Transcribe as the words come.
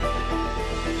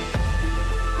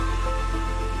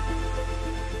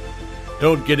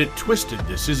Don't get it twisted,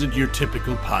 this isn't your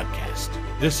typical podcast.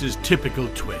 This is Typical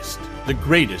Twist, the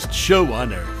greatest show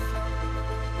on earth.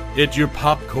 Get your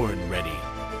popcorn ready,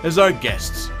 as our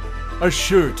guests are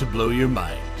sure to blow your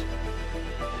mind.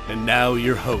 And now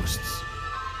your hosts,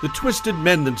 the Twisted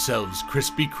Men themselves,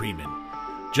 Krispy Kremen,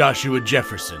 Joshua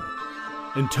Jefferson,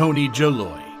 and Tony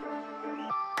Jaloy.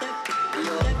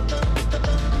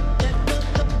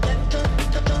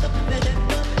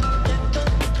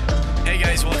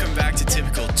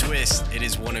 It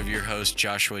is one of your hosts,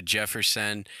 Joshua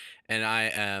Jefferson, and I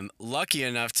am lucky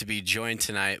enough to be joined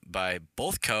tonight by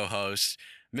both co-hosts,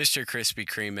 Mr. Krispy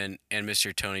Kremen and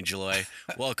Mr. Tony Jaloy.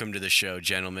 Welcome to the show,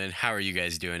 gentlemen. How are you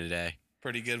guys doing today?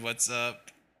 Pretty good. What's up?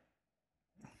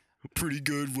 Pretty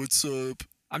good. What's up?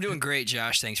 I'm doing great,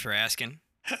 Josh. Thanks for asking.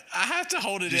 I have to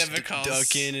hold it in because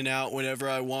duck in and out whenever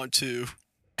I want to.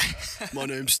 My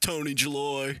name's Tony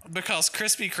Jaloy. Because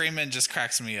Krispy Kremen just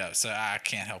cracks me up, so I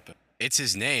can't help it. It's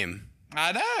his name.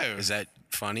 I know. Is that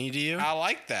funny to you? I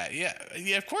like that. Yeah,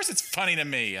 of course it's funny to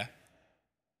me.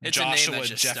 It's Joshua a name that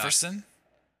just Jefferson. Stuck.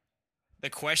 The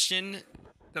question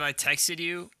that I texted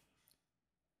you,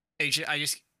 I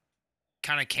just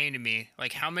kind of came to me,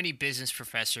 like, how many business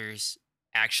professors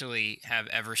actually have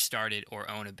ever started or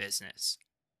own a business?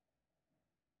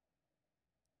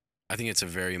 I think it's a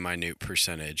very minute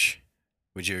percentage.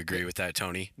 Would you agree with that,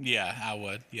 Tony? Yeah, I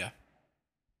would. Yeah.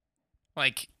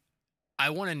 Like, I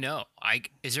want to know,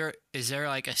 is there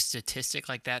like a statistic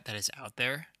like that is out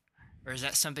there, or is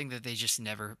that something that they just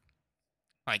never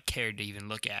like cared to even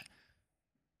look at?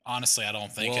 Honestly, I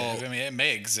don't think it. I mean, it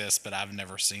may exist, but I've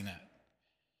never seen it.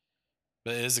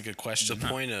 But it is a good question. The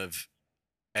point of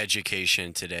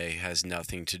education today has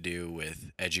nothing to do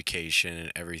with education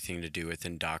and everything to do with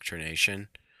indoctrination,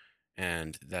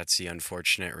 and that's the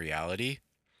unfortunate reality.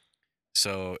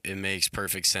 So it makes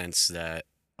perfect sense that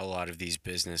a lot of these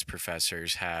business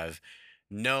professors have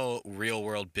no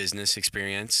real-world business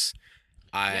experience.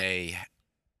 I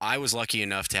was lucky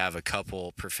enough to have a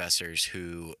couple professors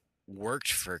who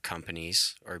worked for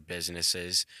companies or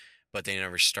businesses, but they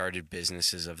never started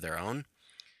businesses of their own,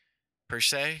 per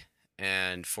se.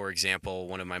 And for example,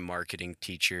 one of my marketing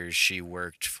teachers, she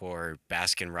worked for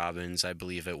Baskin-Robbins, I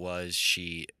believe it was.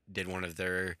 She did one of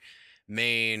their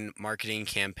main marketing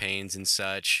campaigns and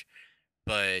such,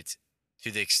 but to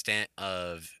the extent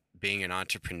of being an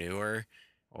entrepreneur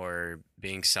or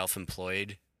being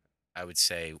self-employed, I would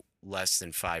say less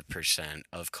than 5%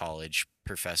 of college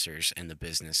professors in the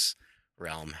business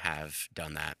realm have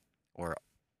done that or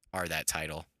are that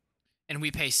title. And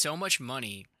we pay so much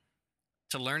money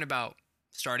to learn about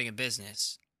starting a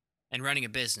business and running a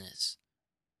business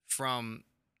from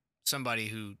somebody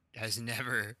who has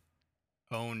never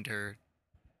owned or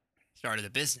started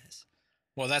a business.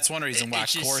 Well, that's one reason why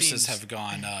courses have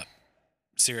gone up.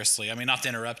 Seriously. I mean, not to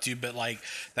interrupt you, but like,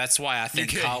 that's why I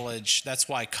think college,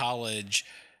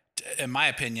 in my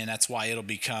opinion, that's why it'll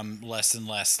become less and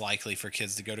less likely for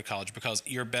kids to go to college, because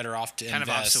you're better off to invest.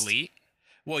 Kind of obsolete?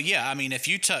 Well, yeah. I mean, if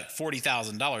you took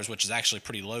 $40,000, which is actually a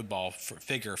pretty low ball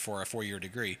figure for a 4-year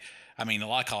degree. I mean, a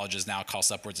lot of colleges now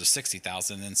cost upwards of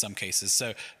 $60,000 in some cases.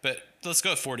 So, but let's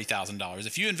go $40,000.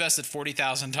 If you invested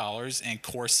 $40,000 in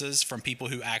courses from people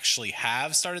who actually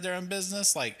have started their own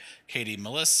business, like Katie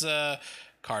Melissa,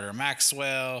 Carter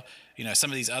Maxwell,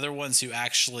 some of these other ones who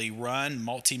actually run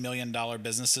multi-million-dollar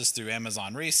businesses through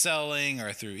Amazon reselling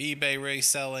or through eBay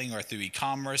reselling or through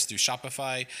e-commerce, through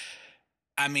Shopify.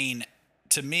 I mean,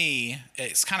 to me,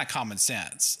 it's kind of common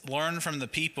sense. Learn from the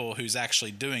people who's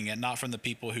actually doing it, not from the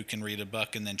people who can read a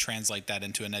book and then translate that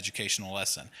into an educational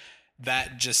lesson.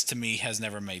 That just, to me, has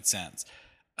never made sense.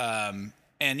 And,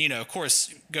 of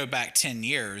course, go back 10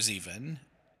 years even,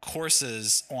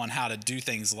 courses on how to do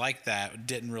things like that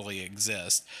didn't really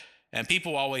exist. And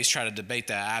people always try to debate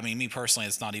that. I mean, me personally,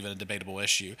 it's not even a debatable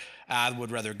issue. I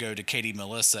would rather go to Katie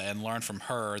Melissa and learn from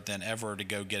her than ever to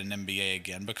go get an MBA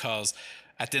again, because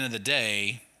at the end of the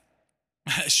day,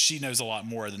 she knows a lot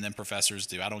more than them professors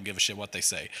do. I don't give a shit what they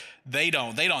say. They're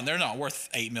not worth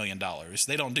 $8 million.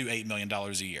 They don't do $8 million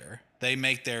a year. They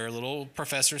make their little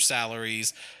professor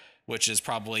salaries, which is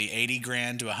probably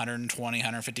 $80,000 to $120,000,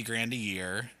 $150,000 a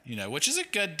year, which is a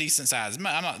good, decent size. I'm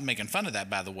not making fun of that,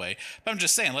 by the way, but I'm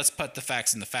just saying, let's put the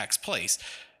facts in the facts place.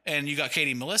 And you got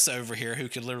Katie Melissa over here who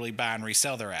could literally buy and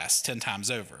resell their ass 10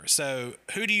 times over. So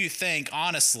who do you think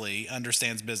honestly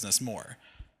understands business more?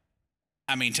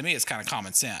 I mean, to me, it's kind of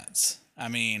common sense. I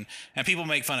mean, and people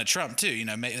make fun of Trump too.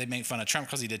 They make fun of Trump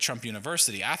because he did Trump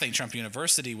University. I think Trump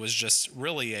University was just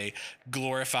really a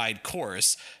glorified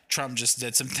course. Trump just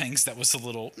did some things that was a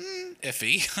little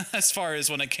iffy as far as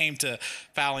when it came to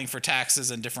filing for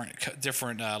taxes and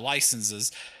different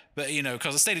licenses. But,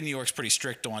 because the state of New York's pretty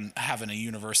strict on having a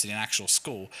university, an actual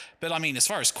school. But, I mean, as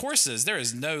far as courses, there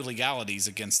is no legalities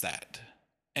against that.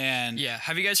 And Yeah.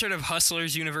 Have you guys heard of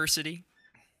Hustlers University?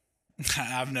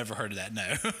 I've never heard of that,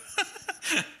 no.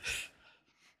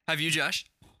 Have you, Josh?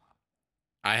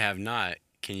 I have not.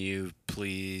 Can you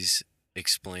please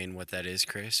explain what that is,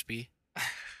 Crispy?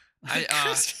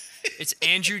 It's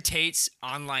Andrew Tate's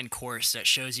online course that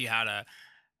shows you how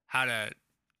to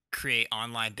create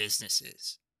online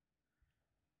businesses.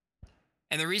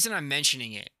 And the reason I'm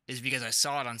mentioning it is because I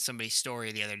saw it on somebody's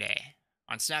story the other day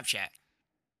on Snapchat.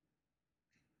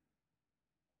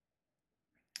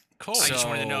 Cool. I just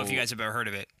wanted to know if you guys have ever heard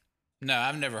of it. No,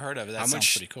 I've never heard of it. That How sounds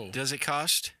much pretty cool. does it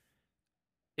cost?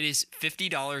 It is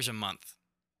 $50 a month,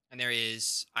 and there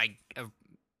is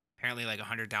apparently like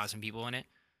 100,000 people in it.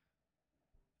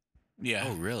 Yeah.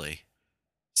 Oh, really?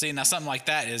 See, now something like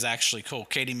that is actually cool.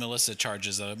 Katie Melissa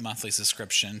charges a monthly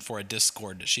subscription for a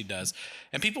Discord that she does.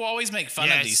 And people always make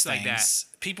fun of these like things.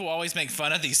 People always make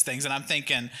fun of these things. And I'm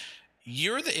thinking,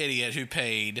 you're the idiot who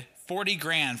paid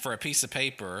 $40,000 for a piece of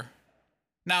paper.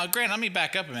 Now, Grant, let me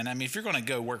back up a minute. I mean, if you're going to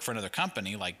go work for another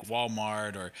company like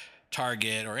Walmart or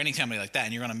Target or any company like that,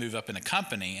 and you're going to move up in a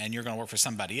company and you're going to work for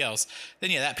somebody else, then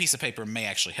yeah, that piece of paper may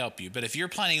actually help you. But if you're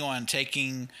planning on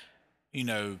taking,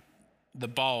 the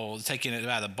ball, taking it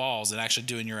out of the balls and actually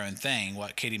doing your own thing,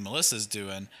 what Katie Melissa's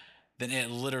doing, then it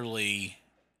literally,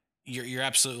 you're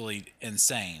absolutely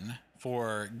insane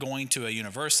for going to a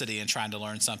university and trying to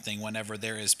learn something whenever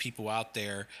there is people out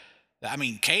there. I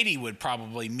mean, Katie would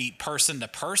probably meet person to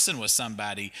person with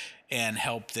somebody and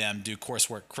help them do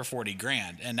coursework for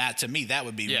 $40,000. And that, to me, that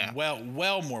would be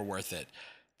well more worth it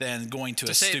than going to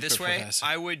a say stupid it this way, professor.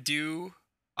 I would do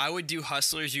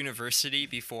Hustlers University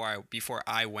before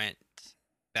I went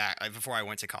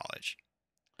to college.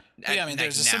 Yeah, I mean,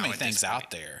 there's just so now many at this things point.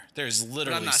 out there. There's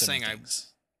literally not so saying many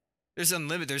things. There's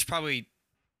unlimited. There's probably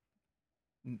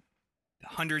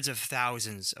hundreds of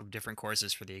thousands of different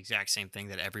courses for the exact same thing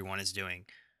that everyone is doing.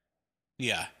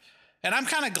 Yeah. And I'm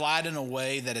kind of glad in a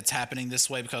way that it's happening this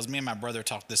way, because me and my brother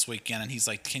talked this weekend and he's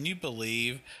like, can you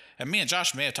believe, and me and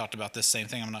Josh may have talked about this same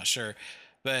thing, I'm not sure,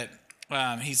 but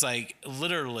he's like,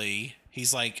 literally,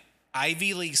 he's like,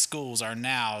 Ivy League schools are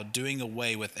now doing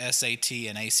away with SAT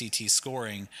and ACT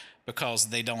scoring because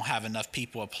they don't have enough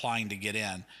people applying to get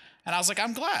in. And I was like,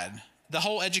 I'm glad. The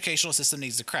whole educational system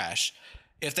needs to crash.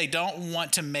 If they don't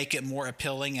want to make it more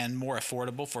appealing and more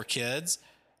affordable for kids,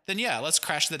 then yeah, let's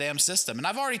crash the damn system. And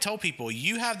I've already told people,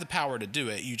 you have the power to do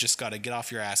it. You just got to get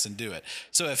off your ass and do it.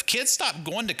 So if kids stop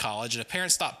going to college and if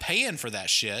parents stop paying for that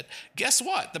shit, guess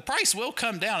what? The price will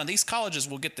come down and these colleges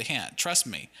will get the hint. Trust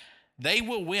me. They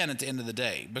will win at the end of the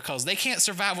day because they can't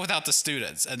survive without the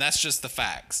students. And that's just the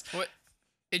facts.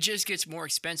 It just gets more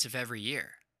expensive every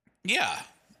year. Yeah.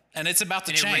 And it's about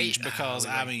to And it change rate- because, oh,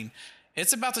 I mean,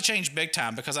 it's about to change big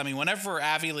time because, I mean, whenever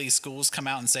Ivy League schools come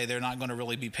out and say they're not going to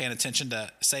really be paying attention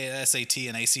to, say, SAT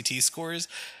and ACT scores,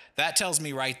 that tells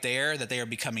me right there that they are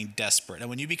becoming desperate. And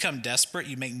when you become desperate,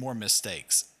 you make more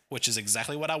mistakes, which is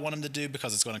exactly what I want them to do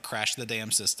because it's going to crash the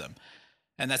damn system.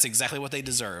 And that's exactly what they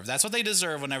deserve. That's what they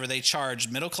deserve whenever they charge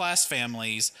middle-class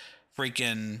families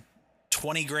freaking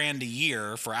 $20,000 a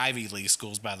year for Ivy League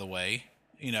schools, by the way.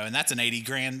 And that's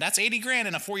 $80,000. That's $80,000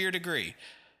 in a 4-year degree.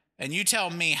 And you tell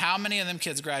me how many of them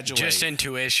kids graduate? Just in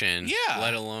tuition. Yeah.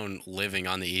 Let alone living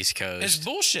on the East Coast. It's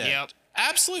bullshit. Yep.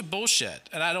 Absolute bullshit.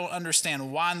 And I don't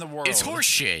understand why in the world. It's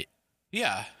horseshit.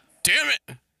 Yeah. Damn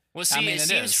it. Well, see, mean, it it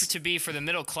seems is. to be for the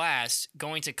middle class,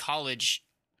 going to college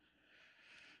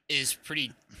is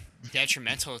pretty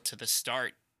detrimental to the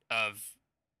start of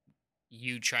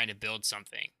you trying to build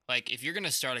something. Like, if you're going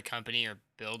to start a company or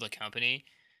build a company,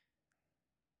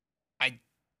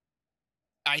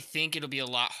 I think it'll be a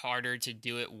lot harder to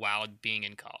do it while being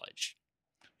in college.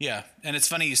 Yeah. And it's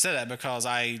funny you said that because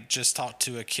I just talked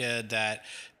to a kid that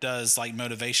does like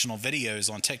motivational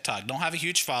videos on TikTok. Don't have a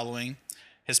huge following.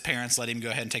 His parents let him go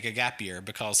ahead and take a gap year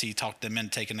because he talked them into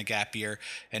taking a gap year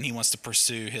and he wants to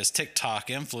pursue his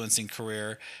TikTok influencing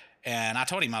career. And I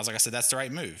told him, I said, that's the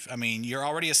right move. I mean, you're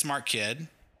already a smart kid.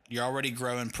 You're already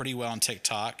growing pretty well on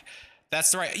TikTok. That's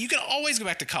the right. You can always go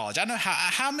back to college. I know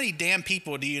how many damn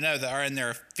people do you know that are in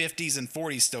their 50s and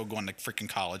 40s still going to freaking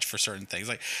college for certain things?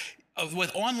 Like with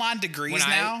online degrees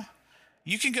now,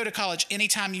 you can go to college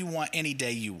anytime you want, any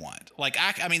day you want. Like,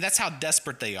 I mean, that's how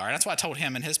desperate they are. And that's why I told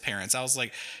him and his parents. I was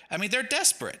like, I mean, they're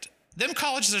desperate. Them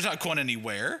colleges are not going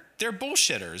anywhere. They're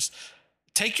bullshitters.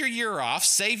 Take your year off,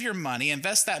 save your money,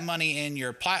 invest that money in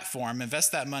your platform,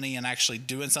 invest that money in actually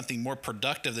doing something more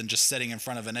productive than just sitting in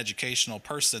front of an educational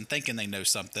person thinking they know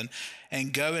something,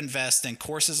 and go invest in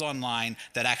courses online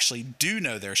that actually do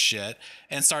know their shit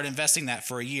and start investing that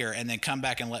for a year and then come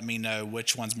back and let me know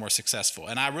which one's more successful.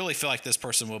 And I really feel like this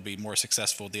person will be more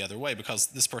successful the other way because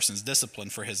this person's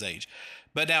disciplined for his age.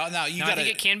 But now you got to. I think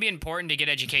it can be important to get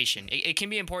education. It can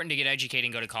be important to get educated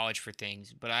and go to college for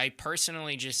things. But I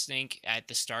personally just think at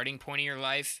the starting point of your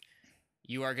life,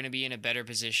 you are going to be in a better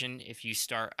position if you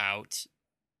start out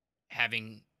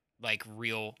having like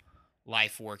real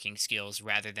life working skills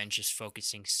rather than just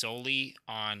focusing solely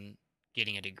on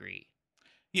getting a degree.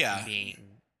 Yeah.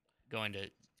 Going to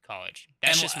college.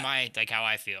 That's just how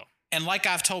I feel. And like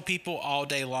I've told people all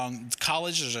day long,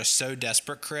 colleges are so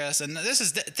desperate, Chris. And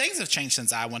things have changed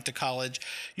since I went to college.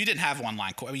 You didn't have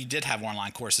you did have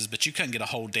online courses, but you couldn't get a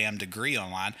whole damn degree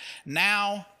online.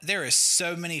 Now there is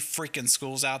so many freaking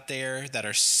schools out there that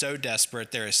are so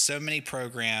desperate. There is so many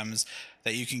programs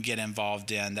that you can get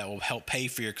involved in that will help pay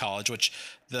for your college, which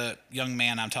the young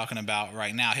man I'm talking about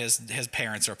right now, his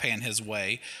parents are paying his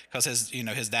way because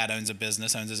his dad owns his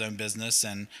own business,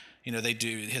 and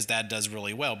his dad does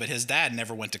really well, but his dad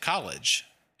never went to college.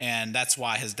 And that's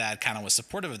why his dad kind of was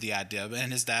supportive of the idea.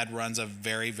 And his dad runs a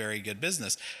very, very good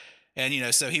business. And,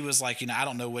 so he was like, I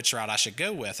don't know which route I should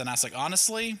go with. And I was like,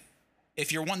 honestly,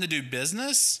 if you're wanting to do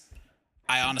business,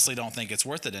 I honestly don't think it's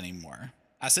worth it anymore.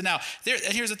 I said, now,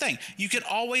 here's the thing. You can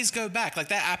always go back like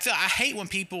that. I hate when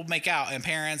people make out, and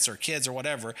parents or kids or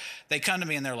whatever, they come to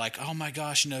me and they're like, oh my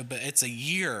gosh, but it's a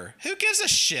year. Who gives a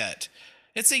shit?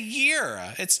 It's a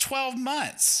year. It's 12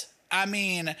 months. I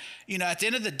mean, at the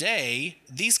end of the day,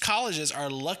 these colleges are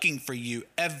looking for you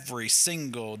every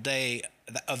single day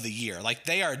of the year. Like,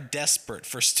 they are desperate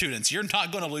for students. You're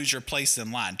not going to lose your place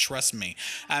in line. Trust me.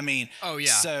 I mean, oh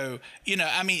yeah. So,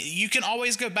 you can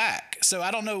always go back. So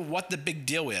I don't know what the big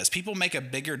deal is. People make a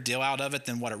bigger deal out of it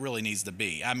than what it really needs to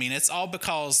be. I mean, it's all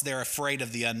because they're afraid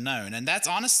of the unknown. And that's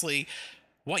honestly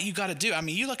what you got to do. I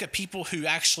mean, you look at people who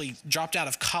actually dropped out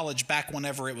of college back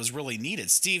whenever it was really needed.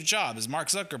 Steve Jobs, Mark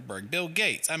Zuckerberg, Bill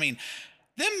Gates. I mean,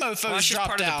 them mofos that's just dropped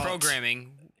part of out. The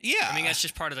programming. Yeah. I mean, that's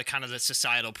just part of the kind of the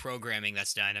societal programming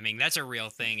that's done. I mean, that's a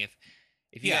real thing.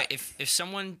 If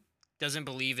someone doesn't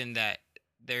believe in that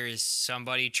there is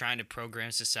somebody trying to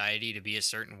program society to be a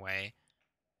certain way.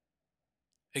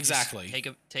 Exactly.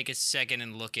 Take a second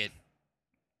and look at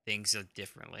things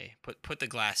differently. Put the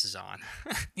glasses on.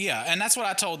 Yeah, and that's what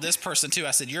I told this person too.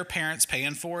 I said, your parents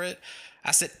paying for it.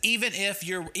 I said, even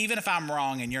if I'm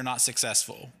wrong and you're not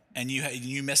successful and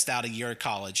you missed out a year of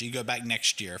college, you go back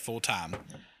next year full time.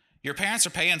 Your parents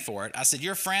are paying for it. I said,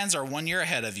 your friends are 1 year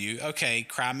ahead of you. Okay,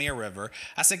 cry me a river.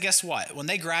 I said, guess what? When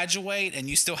they graduate and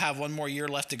you still have one more year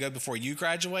left to go before you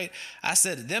graduate, I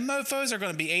said, them mofos are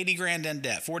going to be 80 grand in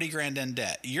debt, 40 grand in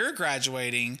debt. You're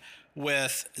graduating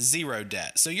with zero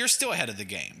debt. So you're still ahead of the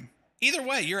game. Either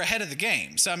way, you're ahead of the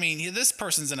game. So, I mean, this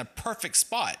person's in a perfect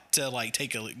spot to like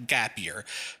take a gap year.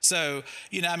 So,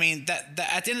 I mean, that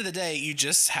at the end of the day, you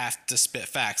just have to spit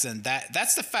facts, and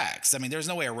that's the facts. I mean, there's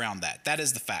no way around that. That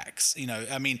is the facts.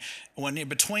 I mean, when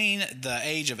between the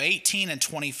age of 18 and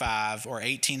 25, or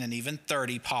 18 and even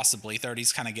 30, possibly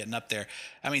 30's kind of getting up there.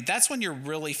 I mean, that's when you're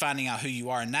really finding out who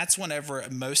you are, and that's whenever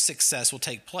most success will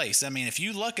take place. I mean, if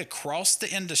you look across the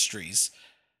industries,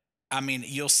 I mean,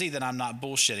 you'll see that I'm not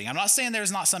bullshitting. I'm not saying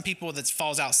there's not some people that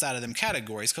falls outside of them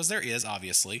categories, because there is,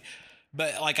 obviously.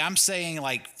 But like I'm saying,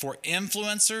 like for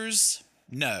influencers,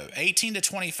 no. 18 to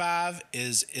 25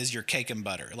 is your cake and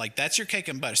butter. Like that's your cake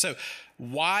and butter. So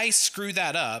why screw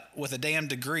that up with a damn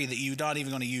degree that you're not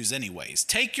even going to use anyways?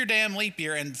 Take your damn leap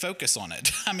year and focus on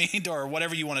it. I mean, or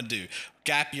whatever you want to do.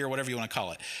 Gap year, whatever you want to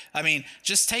call it. I mean,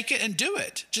 just take it and do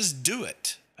it. Just do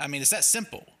it. I mean, it's that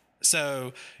simple.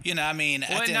 So, I mean,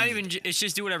 it's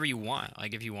just do whatever you want.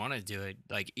 Like if you want to do it,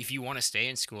 like if you want to stay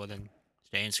in school, then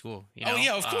stay in school. Oh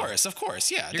yeah, of course.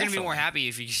 Yeah, you're gonna be more happy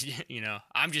if you,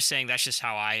 I'm just saying that's just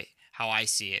how I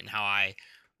see it and how I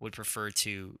would prefer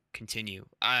to continue.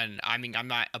 And I mean, I'm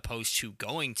not opposed to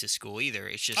going to school either.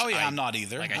 It's just I'm not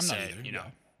either. Like I'm not either.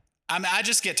 either. I mean, I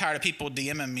just get tired of people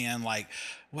DMing me and like,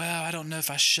 well, I don't know if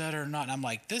I should or not. And I'm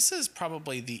like, this is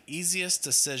probably the easiest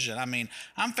decision. I mean,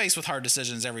 I'm faced with hard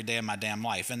decisions every day of my damn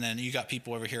life. And then you got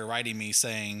people over here writing me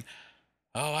saying,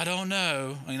 oh, I don't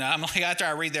know. I'm like, after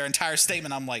I read their entire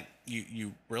statement, I'm like,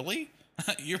 you really?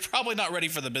 You're probably not ready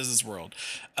for the business world.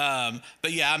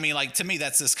 But yeah, I mean, like to me,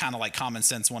 that's just kind of like common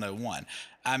sense 101.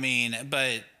 I mean,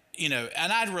 but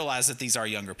and I'd realize that these are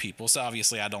younger people. So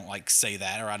obviously I don't like say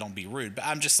that or I don't be rude, but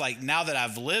I'm just like, now that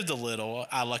I've lived a little,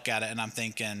 I look at it and I'm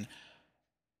thinking,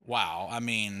 wow, I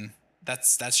mean,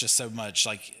 that's just so much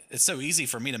like, it's so easy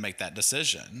for me to make that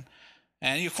decision.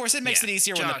 And of course, it makes Yeah. it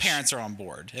easier when the Josh. parents are on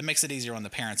board. It makes it easier when the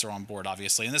parents are on board,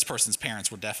 obviously. And this person's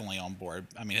parents were definitely on board.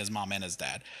 I mean, his mom and his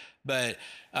dad. But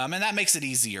and that makes it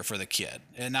easier for the kid.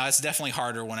 And now it's definitely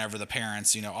harder whenever the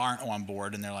parents, aren't on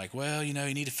board and they're like, well, you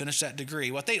need to finish that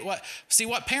degree. What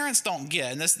parents don't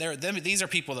get, and these are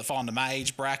people that fall into my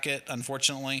age bracket,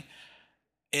 unfortunately,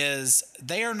 is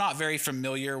they are not very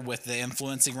familiar with the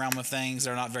influencing realm of things.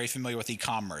 They're not very familiar with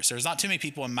e-commerce. There's not too many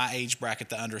people in my age bracket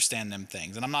that understand them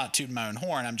things. And I'm not tooting my own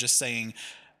horn. I'm just saying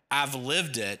I've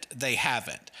lived it. They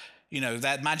haven't.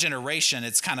 That my generation,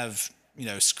 it's kind of,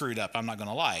 screwed up. I'm not going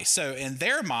to lie. So in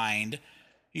their mind,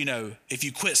 if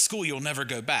you quit school, you'll never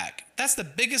go back. That's the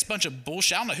biggest bunch of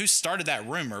bullshit. I don't know who started that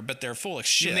rumor, but they're full of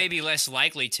shit. You may be less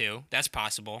likely to. That's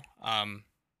possible.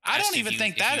 I As don't if even you-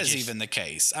 think if that you is just- even the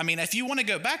case. I mean, if you want to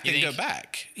go back, You then go think?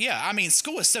 back. Yeah, I mean,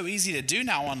 school is so easy to do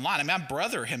now online. I mean,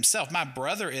 my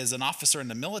brother is an officer in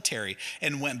the military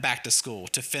and went back to school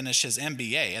to finish his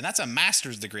MBA, and that's a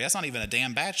master's degree. That's not even a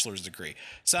damn bachelor's degree.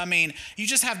 So, I mean, you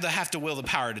just have to will the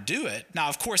power to do it. Now,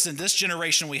 of course, in this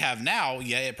generation we have now,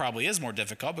 yeah, it probably is more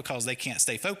difficult because they can't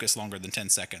stay focused longer than 10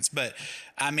 seconds. But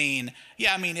I mean,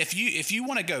 yeah, I mean, if you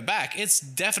want to go back, it's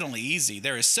definitely easy.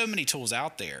 There is so many tools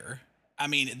out there. I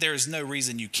mean, there's no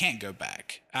reason you can't go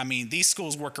back. I mean, these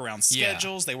schools work around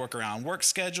schedules. They work around work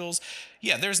schedules.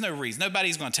 Yeah, there's no reason.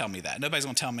 Nobody's going to tell me that. Nobody's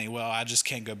going to tell me, well, I just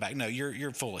can't go back. No,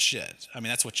 you're full of shit. I mean,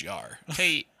 that's what you are.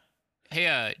 Hey,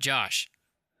 Josh,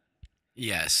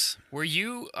 Yes. were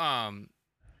you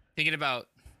thinking about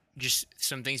just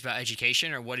some things about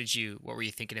education, or what were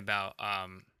you thinking about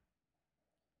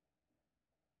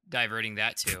diverting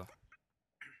that to?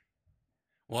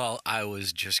 Well, I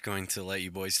was just going to let you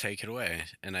boys take it away.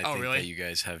 And I Oh, think really? that you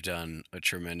guys have done a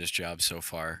tremendous job so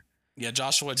far. Yeah,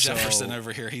 Joshua Jefferson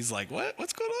over here. He's like, what?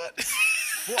 What's going on?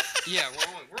 Well, yeah, we're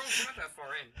not that far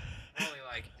in. We're only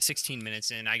like 16 minutes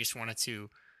in. I just wanted to,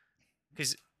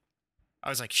 because I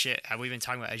was like, shit, have we been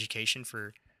talking about education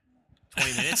for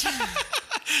 20 minutes?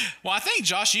 Well, I think,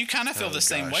 Josh, you kind of feel Oh, the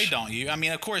same way, gosh. don't you? I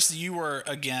mean, of course, you were,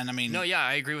 again, I mean. No, yeah,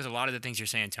 I agree with a lot of the things you're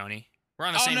saying, Tony. We're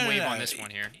on the Oh, same no, no, wave no. on this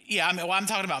one here. Yeah, I mean, well, I'm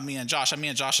talking about me and Josh. Me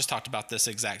and Josh has talked about this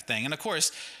exact thing. And of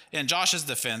course, in Josh's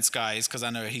defense, guys, because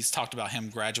I know he's talked about him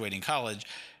graduating college,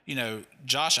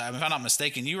 Josh, if I'm not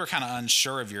mistaken, you were kind of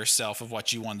unsure of yourself of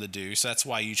what you wanted to do. So that's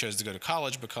why you chose to go to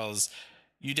college, because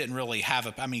you didn't really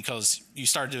have because you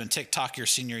started doing TikTok your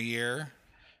senior year.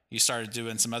 You started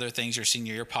doing some other things your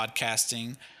senior year,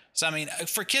 podcasting. So, I mean,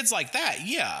 for kids like that,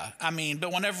 yeah. I mean,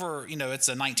 but whenever, it's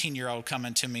a 19-year-old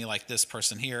coming to me like this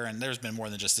person here, and there's been more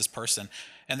than just this person,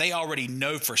 and they already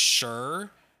know for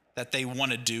sure that they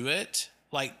want to do it,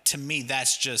 like, to me,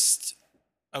 that's just,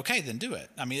 okay, then do it.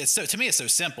 I mean, to me, it's so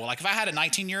simple. Like, if I had a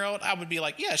 19-year-old, I would be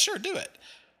like, yeah, sure, do it.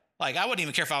 Like, I wouldn't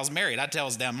even care if I was married. I'd tell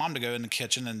his damn mom to go in the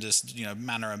kitchen and just,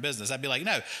 mind her own business. I'd be like,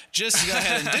 no, just go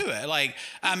ahead and do it. Like,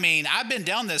 I mean, I've been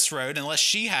down this road. Unless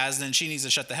she has, then she needs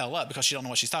to shut the hell up because she don't know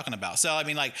what she's talking about. So, I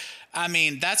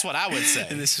mean, that's what I would say.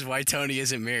 And this is why Tony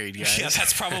isn't married, guys. Yeah,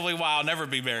 that's probably why I'll never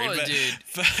be married. Well, but, dude,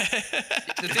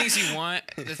 the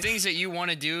things that you want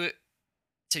to do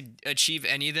to achieve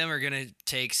any of them are going to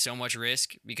take so much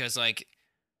risk because, like,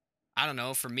 I don't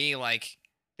know, for me, like,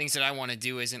 things that I want to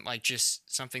do isn't like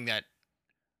just something that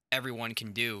everyone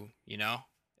can do,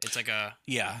 It's like a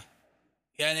yeah,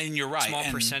 and you're right. small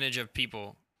and, percentage of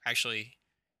people actually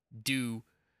do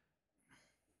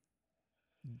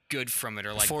good from it,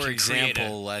 or like For can create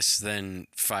example, less than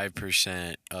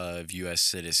 5% of U.S.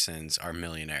 citizens are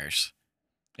millionaires.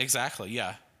 Exactly.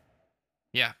 Yeah.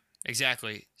 yeah,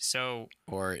 exactly. So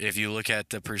Or if you look at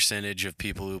the percentage of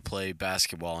people who play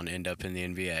basketball and end up in the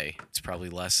NBA, it's probably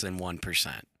less than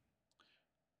 1%.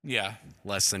 Yeah.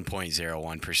 Less than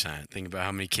 0.01%. Think about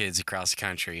how many kids across the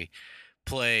country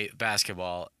play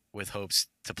basketball with hopes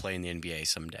to play in the NBA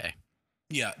someday.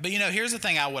 Yeah. But, here's the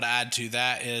thing I would add to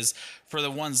that is for the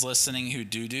ones listening who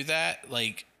do that,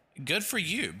 like, good for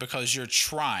you because you're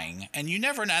trying and you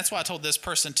never know. That's why I told this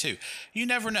person too. You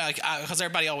never know, because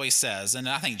everybody always says, and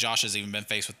I think Josh has even been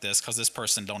faced with this because this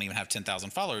person don't even have 10,000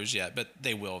 followers yet, but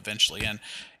they will eventually. And,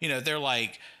 they're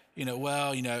like,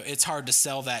 well, it's hard to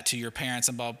sell that to your parents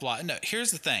and blah, blah. No,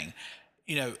 here's the thing.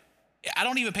 I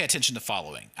don't even pay attention to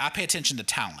following. I pay attention to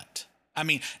talent. I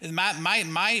mean,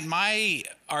 my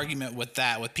argument with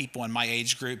that, with people in my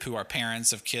age group who are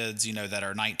parents of kids, that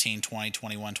are 19, 20,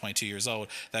 21, 22 years old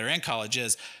that are in college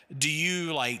is, do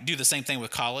you do the same thing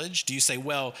with college? Do you say,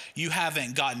 well, you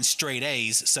haven't gotten straight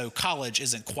A's, so college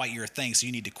isn't quite your thing, so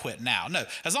you need to quit now? No,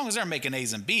 as long as they're making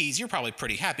A's and B's, you're probably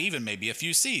pretty happy. Even maybe a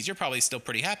few C's, you're probably still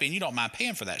pretty happy, and you don't mind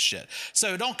paying for that shit.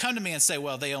 So don't come to me and say,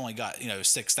 well, they only got,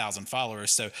 6,000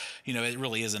 followers, so, it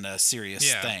really isn't a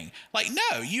serious thing. Like,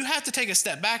 no, you have to take take a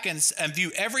step back and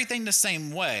view everything the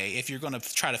same way if you're going to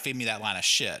try to feed me that line of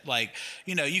shit. Like,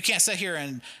 you can't sit here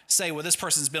and say, well, this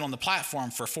person's been on the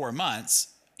platform for 4 months,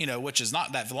 which is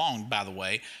not that long, by the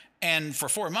way. And for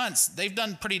 4 months, they've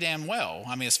done pretty damn well.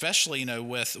 I mean, especially,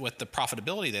 with the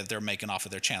profitability that they're making off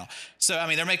of their channel. So, I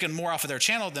mean, they're making more off of their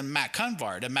channel than Matt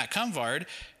Cunvard. And Matt Cunvard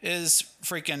is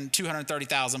freaking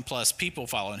 230,000 plus people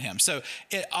following him. So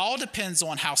it all depends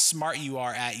on how smart you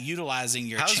are at utilizing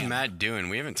your channel. How's Matt doing?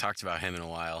 We haven't talked about him in a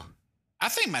while. I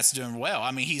think Matt's doing well.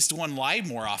 I mean, he's doing live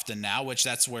more often now, which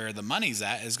that's where the money's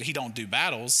at. Is he don't do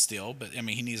battles still, but I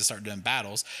mean, he needs to start doing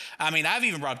battles. I mean, I've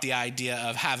even brought up the idea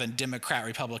of having Democrat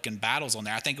Republican battles on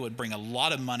there. I think it would bring a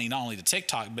lot of money not only to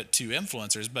TikTok but to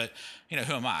influencers. But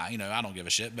who am I? I don't give a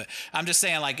shit. But I'm just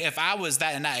saying, like, if I was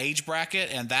in that age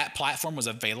bracket and that platform was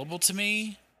available to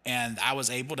me, and I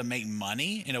was able to make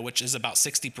money, which is about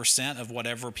 60% of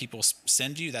whatever people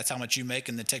send you. That's how much you make,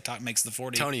 and then TikTok makes the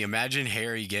 40. Tony, imagine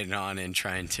Harry getting on and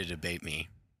trying to debate me.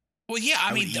 Well, yeah,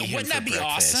 I mean, wouldn't that be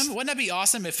awesome? Wouldn't that be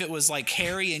awesome if it was like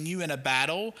Harry and you in a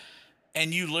battle,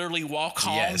 and you literally walk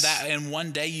home and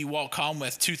one day you walk home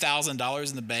with $2,000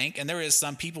 in the bank? And there is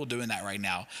some people doing that right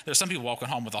now. There's some people walking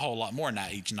home with a whole lot more than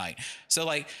that each night. So,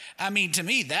 like, I mean, to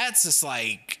me, that's just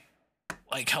like,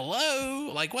 hello?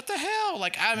 Like, what the hell?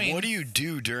 Like, I mean... What do you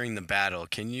do during the battle?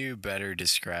 Can you better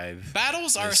describe...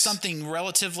 Battles are something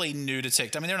relatively new to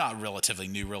TikTok. I mean, they're not relatively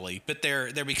new, really, but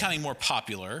they're becoming more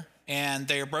popular, and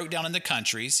they're broke down into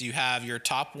countries. You have your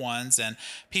top ones, and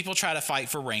people try to fight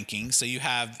for rankings. So you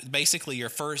have basically your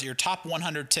top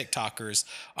 100 TikTokers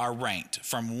are ranked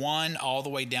from 1 all the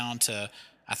way down to,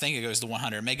 I think it goes to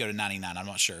 100. It may go to 99. I'm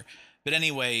not sure. But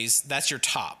anyways, that's your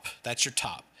top. That's your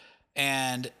top.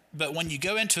 But when you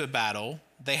go into a battle,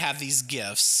 they have these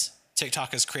gifts.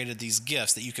 TikTok has created these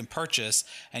gifts that you can purchase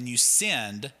and you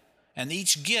send, and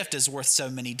each gift is worth so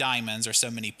many diamonds or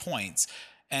so many points.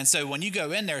 And so when you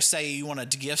go in there, say you want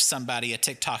to gift somebody a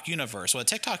TikTok universe. Well, a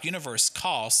TikTok universe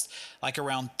costs like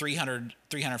around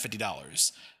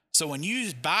 $350. So when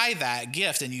you buy that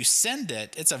gift and you send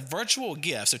it, it's a virtual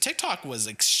gift. So TikTok was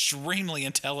extremely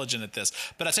intelligent at this.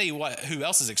 But I tell you what, who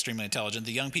else is extremely intelligent?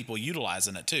 The young people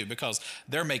utilizing it too, because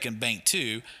they're making bank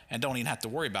too and don't even have to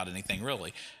worry about anything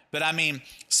really. But I mean,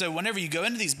 so whenever you go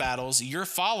into these battles, your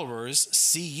followers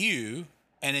see you,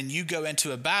 and then you go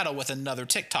into a battle with another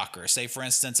TikToker. Say, for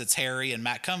instance, it's Harry and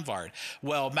Matt Cunvard.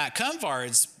 Well, Matt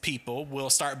Cunvard's people will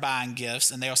start buying gifts,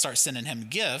 and they'll start sending him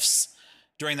gifts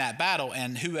during that battle,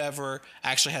 and whoever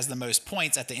actually has the most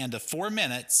points at the end of 4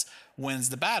 minutes wins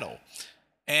the battle.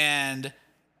 And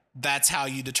that's how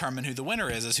you determine who the winner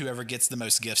is whoever gets the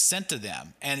most gifts sent to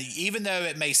them. And even though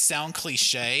it may sound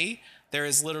cliche, there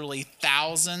is literally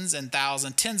thousands and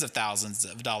thousands, tens of thousands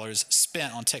of dollars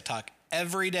spent on TikTok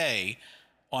every day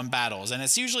on battles. And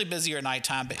it's usually busier at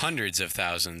nighttime. But hundreds of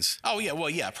thousands. Oh, yeah.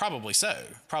 Well, yeah, probably so.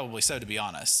 Probably so, to be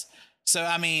honest. So,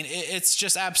 I mean, it's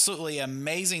just absolutely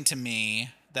amazing to me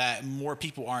that more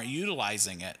people aren't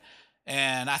utilizing it.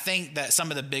 And I think that some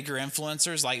of the bigger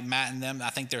influencers like Matt and them, I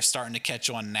think they're starting to catch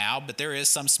on now, but there is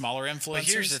some smaller influencers. But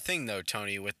here's the thing though,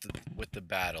 Tony, with the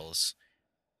battles,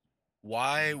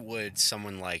 why would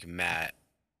someone like Matt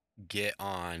get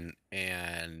on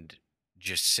and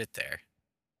just sit there?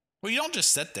 Well, you don't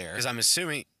just sit there. Because I'm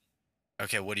assuming...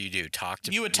 Okay, what do? You would talk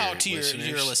to your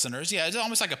listeners. Yeah, it's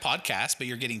almost like a podcast, but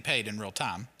you're getting paid in real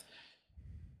time.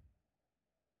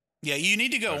 Yeah, you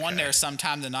need to go on there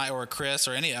sometime tonight, or Chris,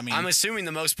 or any. I mean, I'm assuming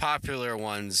the most popular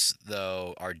ones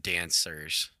though are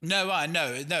dancers. No.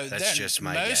 That's just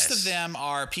my guess. Most of them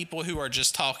are people who are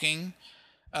just talking.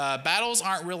 Battles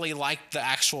aren't really like the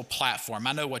actual platform.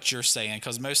 I know what you're saying,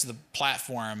 because most of the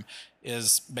platform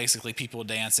is basically people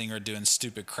dancing or doing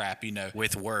stupid crap,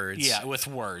 with words. Yeah, with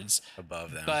words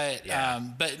above them. But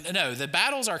but no, the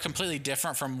battles are completely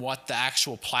different from what the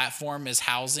actual platform is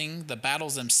housing. The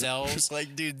battles themselves,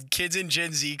 like, dude, kids in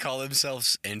Gen Z call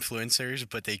themselves influencers,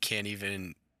 but they can't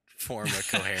even form a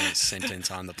coherent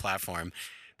sentence on the platform.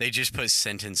 They just put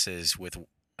sentences with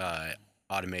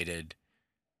automated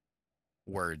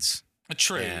words.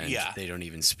 True. And yeah. They don't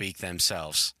even speak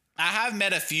themselves. I have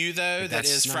met a few, though, that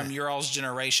is from your all's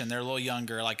generation. They're a little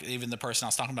younger. Like, even the person I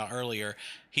was talking about earlier,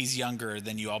 he's younger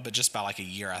than you all, but just by like a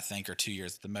year, I think, or 2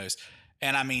 years at the most.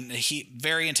 And I mean,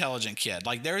 very intelligent kid.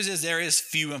 Like, there is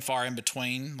few and far in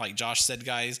between, like Josh said,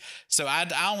 guys. So I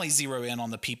only zero in on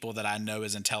the people that I know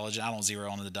is intelligent. I don't zero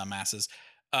on the dumbasses.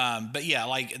 But yeah,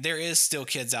 like, there is still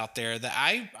kids out there that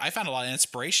I find a lot of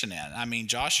inspiration in. I mean,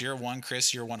 Josh, you're one.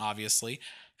 Chris, you're one, obviously.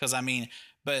 Because I mean,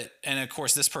 and of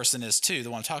course this person is too,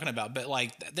 the one I'm talking about. But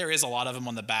like, there is a lot of them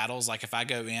on the battles. Like, if I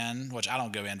go in, which I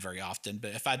don't go in very often,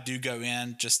 but if I do go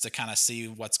in just to kind of see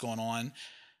what's going on,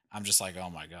 I'm just like, oh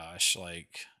my gosh, like.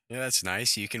 Yeah, that's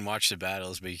nice. You can watch the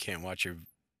battles, but you can't watch your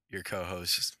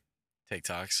co-hosts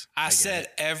TikToks. I get said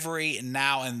it. every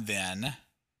now and then,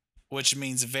 which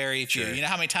means very few. Sure. You know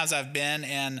how many times I've been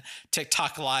in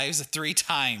TikTok lives? 3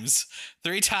 times.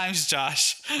 3 times,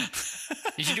 Josh.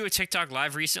 Did you do a TikTok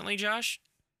live recently, Josh?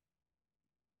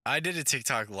 I did a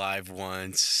TikTok live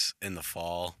once in the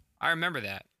fall. I remember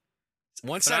that.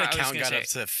 Once But I that was account gonna got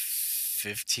say- up to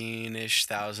 15-ish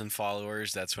thousand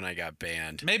followers, that's when I got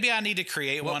banned. Maybe I need to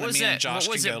create What one of was me and it? Josh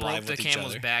What was can it go broke live the with each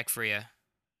camel's other. back for you?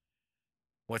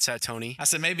 What's that, Tony? I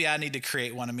said maybe I need to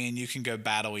create one of me and you can go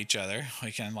battle each other.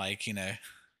 We can I can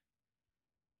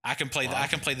play Wow.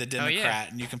 the Oh, yeah.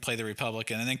 Democrat and you can play the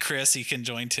Republican, and then Chris, he can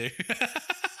join too.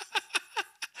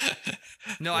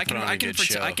 No, We'll I put can on a I can good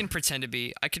pretend I show. can pretend to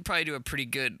be. I could probably do a pretty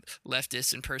good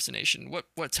leftist impersonation.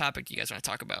 What topic do you guys want to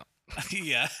talk about?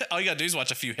 Yeah. All you gotta do is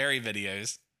watch a few Harry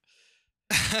videos.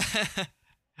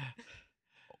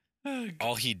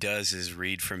 All he does is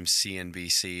read from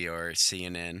CNBC or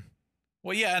CNN.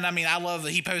 Well, yeah, and I mean, I love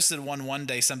that he posted one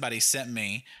day somebody sent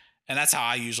me, and that's how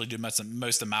I usually do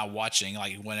most of my watching.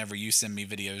 Like whenever you send me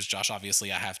videos, Josh,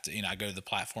 obviously I have to, I go to the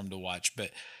platform to watch. But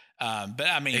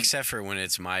I mean, Except for when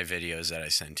it's my videos that I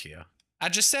send to you. I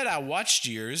just said I watched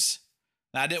yours.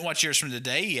 Now, I didn't watch yours from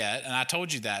today yet, and I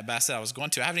told you that, but I said I was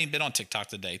going to. I haven't even been on TikTok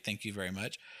today. Thank you very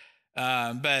much.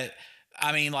 But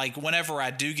I mean, like whenever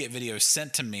I do get videos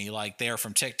sent to me, like they are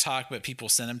from TikTok, but people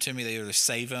send them to me. They either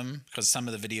save them because some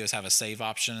of the videos have a save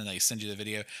option and they send you the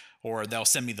video, or they'll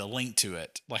send me the link to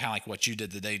it, like kind of like what you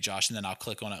did today, Josh, and then I'll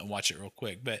click on it and watch it real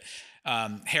quick. But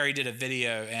Harry did a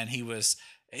video, and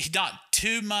not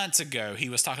 2 months ago, he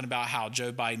was talking about how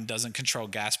Joe Biden doesn't control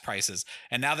gas prices.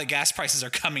 And now that gas prices are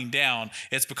coming down,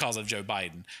 it's because of Joe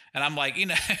Biden. And I'm like,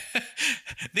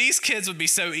 these kids would be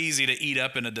so easy to eat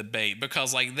up in a debate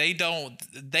because like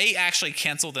they actually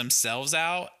cancel themselves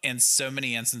out in so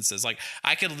many instances. Like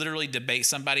I could literally debate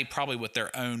somebody probably with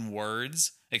their own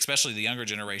words, especially the younger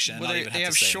generation. and Well, not they even have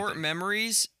to say short anything.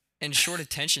 memories and short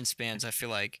attention spans. I feel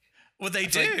like Well, they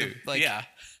feel like do. like- yeah.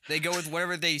 they go with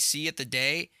whatever they see at the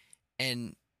day,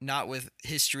 and not with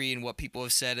history and what people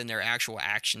have said and their actual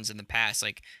actions in the past.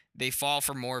 Like they fall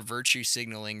for more virtue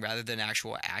signaling rather than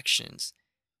actual actions.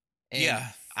 And Yeah.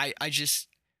 I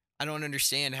don't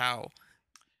understand how.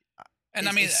 And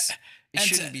I mean, it and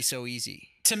shouldn't be so easy.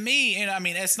 to me, I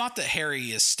mean, it's not that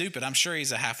Harry is stupid. I'm sure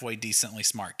he's a halfway decently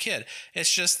smart kid.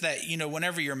 It's just that,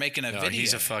 whenever you're making a No, video.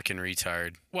 he's a fucking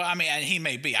retard. Well, I mean, and he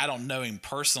may be. I don't know him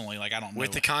personally. Like, I don't know.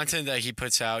 With the content that he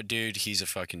puts out, dude, he's a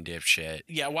fucking dipshit.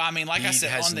 Yeah, well, I mean, like I He said,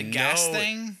 has on the gas no-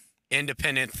 thing.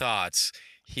 Independent thoughts.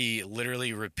 He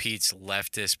literally repeats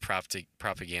leftist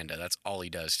propaganda. That's all he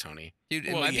does, Tony. Dude,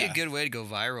 it Well, might be yeah. a good way to go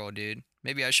viral, dude.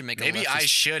 Maybe I should make a Maybe I leftist-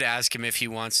 should ask him if he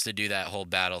wants to do that whole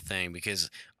battle thing because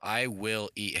I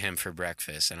will eat him for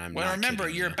breakfast, and I'm Well, not remember,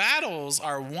 kidding your you. battles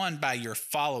are won by your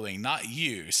following, not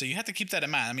you. So you have to keep that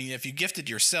in mind. I mean, if you gifted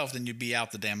yourself, then you'd be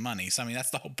out the damn money. So, I mean, that's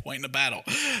the whole point in a battle.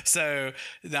 So,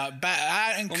 now,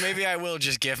 Well, maybe I will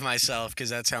just give myself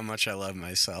because that's how much I love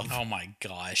myself. Oh my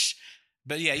gosh.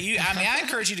 But yeah, I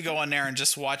encourage you to go on there and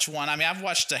just watch one. I mean, I've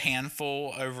watched a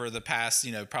handful over the past,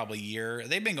 probably year.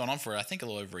 They've been going on for, I think, a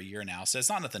little over a year now. So it's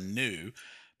not nothing new,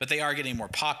 but they are getting more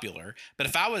popular. But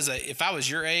if I was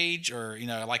your age, or,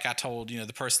 like I told, the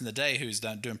person today who's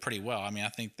doing pretty well. I mean, I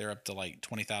think they're up to like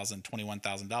 $20,000,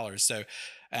 $21,000. So,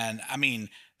 and I mean,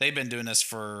 they've been doing this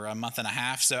for a month and a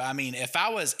half. So, I mean, if I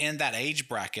was in that age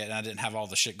bracket and I didn't have all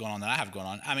the shit going on that I have going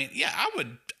on, I mean, yeah,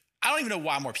 I don't even know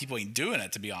why more people ain't doing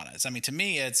it, to be honest. I mean, to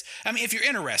me, if you're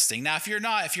interesting. Now, if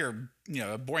you're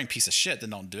a boring piece of shit, then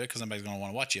don't do it because nobody's going to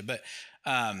want to watch you. But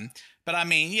I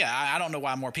mean, yeah, I don't know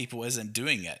why more people isn't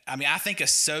doing it. I mean, I think of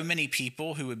so many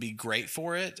people who would be great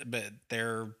for it, but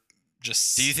they're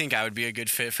just. Do you think I would be a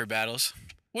good fit for battles?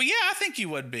 Well, yeah, I think you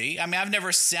would be. I mean,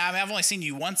 I've only seen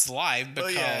you once live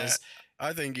because. Oh, yeah.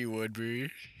 I think you would be.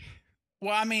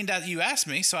 Well, I mean, that you asked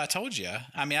me, so I told you.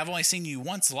 I mean, I've only seen you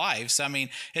once live, so I mean,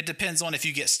 it depends on if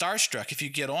you get starstruck. If you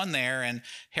get on there and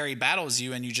Harry battles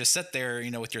you and you just sit there,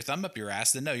 with your thumb up your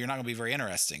ass, then no, you're not going to be very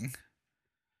interesting.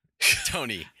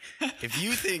 Tony, if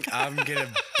you think I'm going to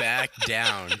back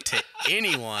down to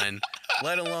anyone,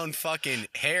 let alone fucking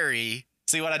Harry.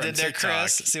 See what I From did there, TikTok.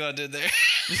 Chris? See what I did there?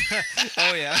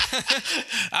 Oh yeah.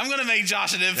 I'm going to make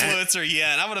Josh an influencer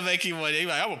yet. I'm going to make him one. I'm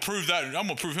going to prove that. I'm going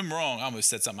to prove him wrong. I almost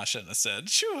said something I shouldn't have said.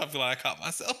 Shoo, I'm glad I caught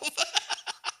myself.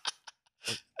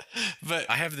 But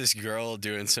I have this girl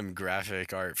doing some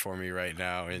graphic art for me right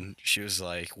now, and she was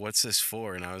like, "What's this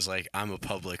for?" And I was like, "I'm a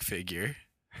public figure."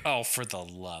 oh, for the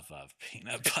love of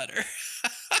peanut butter.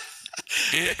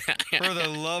 For the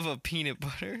love of peanut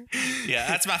butter. Yeah,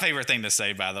 that's my favorite thing to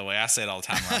say, by the way. I say it all the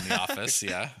time around the office.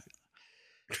 Yeah.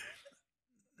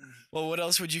 Well, what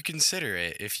else would you consider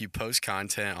it? If you post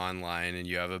content online and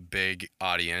you have a big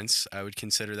audience, I would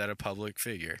consider that a public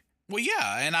figure. Well,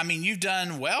 yeah, and I mean, you've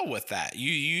done well with that.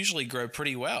 You usually grow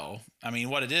pretty well. I mean,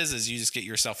 what it is you just get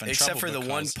yourself in Except trouble. for the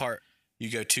one because part. you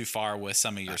go too far with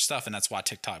some of your stuff, and that's why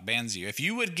TikTok bans you. If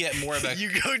you would get more of a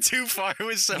You go too far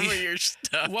with some of your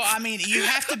stuff. well, I mean, you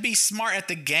have to be smart at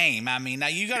the game. I mean, now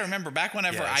you got to remember back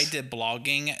whenever I Yes. did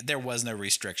blogging, there was no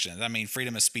restrictions. I mean,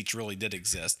 freedom of speech really did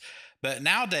exist. But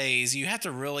nowadays, you have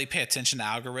to really pay attention to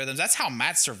algorithms. That's how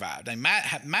Matt survived. I mean,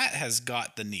 Matt has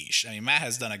got the niche. I mean, Matt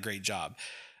has done a great job.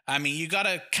 I mean, you got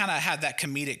to kind of have that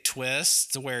comedic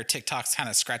twist to where TikTok's kind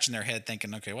of scratching their head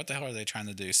thinking, okay, what the hell are they trying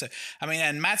to do? So, I mean,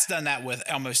 and Matt's done that with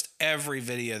almost every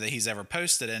video that he's ever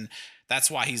posted. And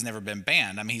that's why he's never been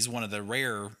banned. I mean, he's one of the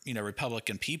rare,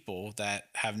 Republican people that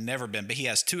have never been, but he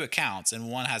has 2 accounts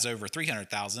and one has over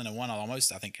 300,000 and one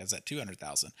almost, I think, has that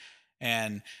 200,000.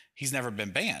 And he's never been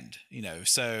banned,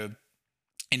 So,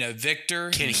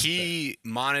 Victor. Can he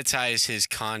monetize his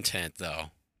content, though?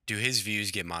 Do his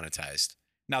views get monetized?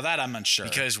 Now that I'm unsure.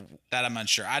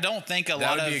 I don't think a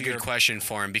lot of that would be a good question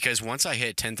for him, because once I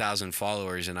hit 10,000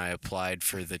 followers and I applied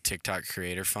for the TikTok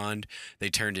Creator Fund, they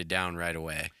turned it down right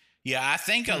away. Yeah, I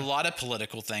think a lot of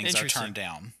political things are Interesting. turned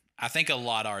down. I think a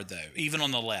lot are, though, even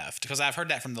on the left, because I've heard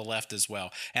that from the left as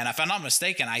well. And if I'm not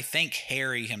mistaken, I think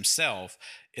Harry himself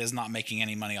is not making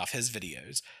any money off his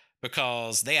videos,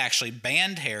 because they actually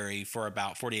banned Harry for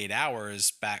about 48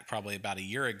 hours back probably about a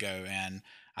year ago. And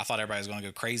I thought everybody was going to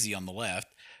go crazy on the left.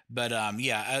 But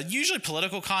usually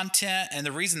political content. And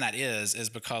the reason that is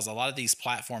because a lot of these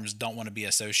platforms don't want to be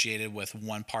associated with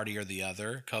one party or the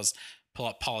other, because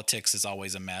politics is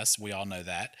always a mess. We all know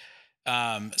that.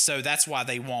 So that's why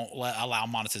they won't allow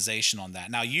monetization on that.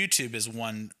 Now, YouTube is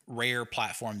one rare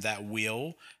platform that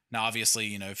will. Now,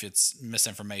 obviously, if it's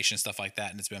misinformation, stuff like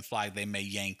that, and it's been flagged, they may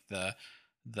yank the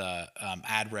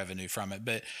ad revenue from it.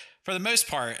 But for the most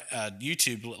part,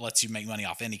 YouTube lets you make money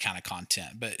off any kind of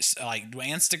content. But like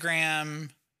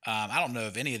Instagram, I don't know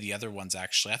of any of the other ones,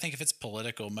 actually. I think if it's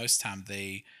political, most time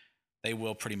they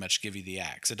will pretty much give you the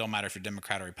axe. It don't matter if you're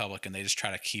Democrat or Republican. They just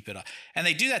try to keep it up. And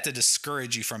they do that to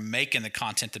discourage you from making the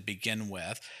content to begin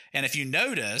with. And if you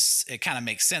notice, it kind of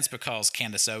makes sense, because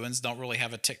Candace Owens don't really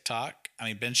have a TikTok. I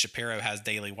mean, Ben Shapiro has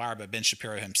Daily Wire, but Ben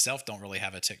Shapiro himself don't really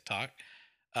have a TikTok.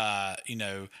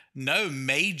 No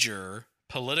major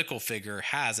political figure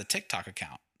has a TikTok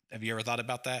account. Have you ever thought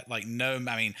about that? Like, none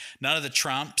of the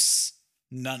Trumps,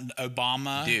 none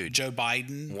Obama, Dude, Joe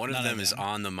Biden. One of them is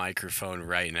on the microphone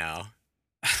right now.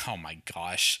 Oh my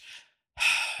gosh.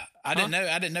 I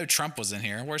didn't know Trump was in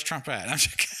here. Where's Trump at? I'm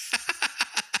just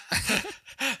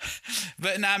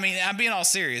But no, I mean, I'm being all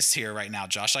serious here right now,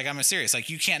 Josh. Like, I'm serious. Like,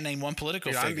 you can't name one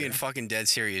political Dude, figure. I'm being fucking dead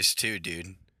serious too,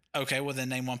 dude. Okay, well then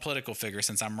name one political figure,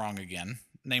 since I'm wrong again.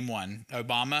 Name one.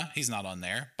 Obama, he's not on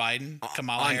there. Biden,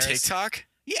 Kamala on Harris. TikTok?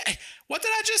 Yeah. What did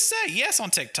I just say? Yes,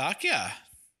 on TikTok. Yeah.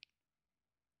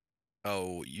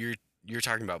 Oh, you're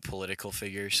talking about political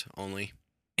figures only?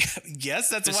 Yes,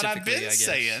 that's what I've Specifically, I been guess.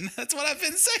 saying. That's what I've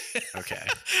been saying. Okay.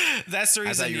 That's the I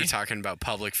reason. thought you were talking about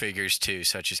public figures too,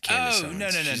 such as Candace Owens. no.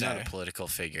 She's not a political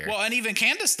figure. Well, and even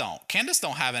Candace don't. Candace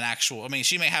don't have an actual. I mean,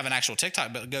 she may have an actual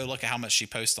TikTok, but go look at how much she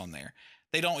posts on there.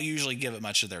 They don't usually give it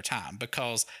much of their time,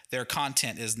 because their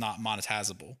content is not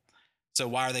monetizable. So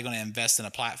why are they going to invest in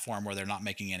a platform where they're not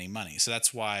making any money? So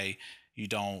that's why you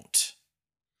don't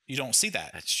see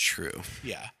that. That's true.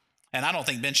 Yeah. And I don't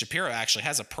think Ben Shapiro actually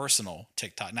has a personal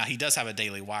TikTok. Now, he does have a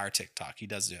Daily Wire TikTok. He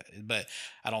does do it, but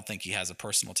I don't think he has a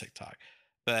personal TikTok.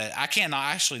 But I cannot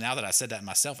actually, now that I said that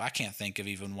myself, I can't think of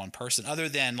even one person other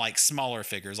than like smaller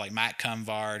figures like Matt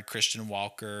Cunvard, Christian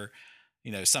Walker.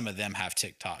 Some of them have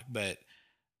TikTok, but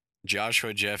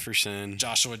Joshua Jefferson,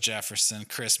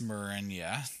 Chris Murrin,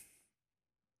 yeah.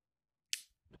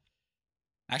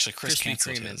 Actually, Chris Krispy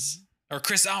canceled Kreme. his. Or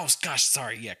Chris, oh gosh,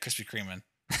 sorry. Yeah, Krispy Kreme.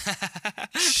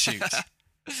 Shoot.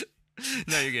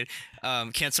 No, you're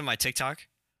good. Cancel my TikTok.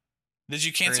 Did you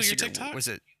Or cancel your Instagram. TikTok? Was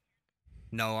it?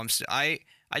 No, I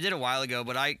did a while ago,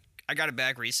 but I got it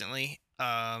back recently.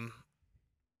 I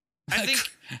think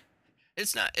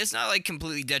it's not like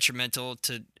completely detrimental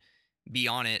to be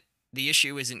on it. The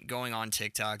issue isn't going on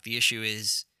TikTok. The issue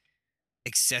is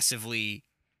excessively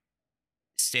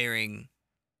staring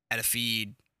at a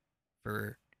feed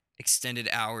for extended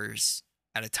hours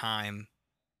at a time.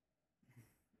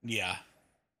 Yeah.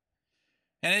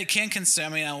 And it can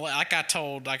consume. I mean, like I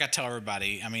tell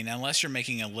everybody, I mean, unless you're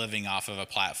making a living off of a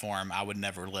platform, I would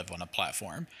never live on a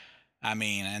platform. I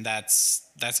mean, and that's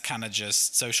kind of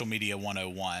just social media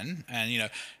 101.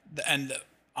 And, and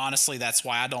honestly, that's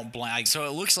why I don't blame. So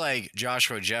it looks like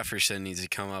Joshua Jefferson needs to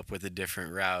come up with a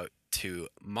different route to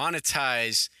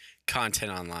monetize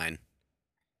content online.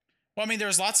 Well, I mean,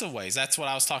 there's lots of ways. That's what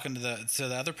I was talking to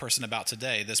the other person about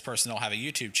today. This person will have a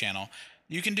YouTube channel.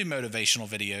 You can do motivational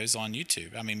videos on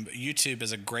YouTube. I mean, YouTube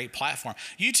is a great platform.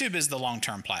 YouTube is the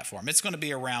long-term platform. It's going to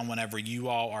be around whenever you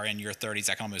all are in your 30s.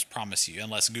 I can almost promise you,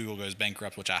 unless Google goes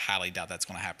bankrupt, which I highly doubt that's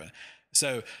going to happen.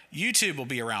 So YouTube will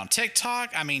be around.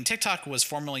 TikTok, I mean, TikTok was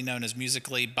formerly known as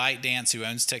Musical.ly. ByteDance, who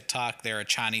owns TikTok, they're a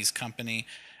Chinese company.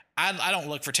 I don't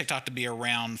look for TikTok to be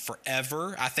around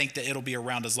forever. I think that it'll be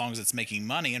around as long as it's making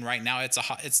money. And right now, it's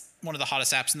one of the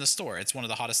hottest apps in the store. It's one of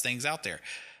the hottest things out there.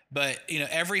 But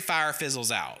every fire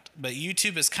fizzles out. But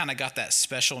YouTube has kind of got that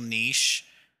special niche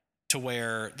to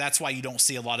where that's why you don't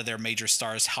see a lot of their major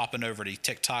stars hopping over to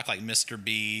TikTok, like Mr.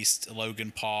 Beast,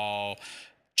 Logan Paul,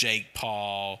 Jake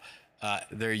Paul.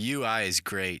 Their UI is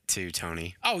great too,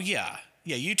 Tony. Oh yeah,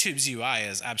 YouTube's UI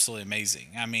is absolutely amazing.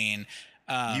 I mean.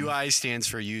 UI stands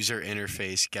for user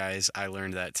interface, guys. I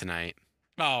learned that tonight.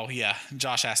 Oh, yeah.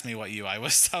 Josh asked me what UI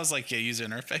was. I was like, yeah, user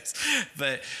interface.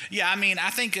 But, yeah, I mean, I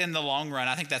think in the long run,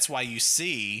 I think that's why you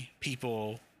see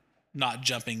people not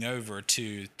jumping over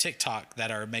to TikTok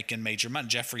that are making major money.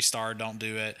 Jeffree Star don't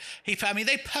do it.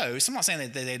 They post. I'm not saying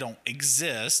that they don't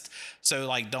exist. So,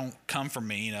 like, don't come for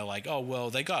me, like, oh,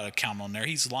 well, they got an account on there.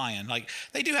 He's lying. Like,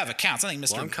 they do have accounts. I think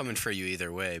Mr. Well, I'm coming for you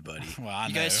either way, buddy. Well, I know.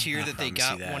 You guys hear that they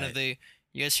got that. one of the...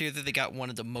 You guys hear that they got one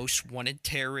of the most wanted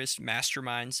terrorist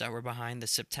masterminds that were behind the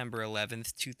September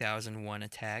 11th, 2001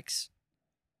 attacks?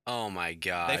 Oh my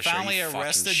gosh. They finally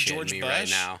arrested George Bush right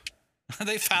now.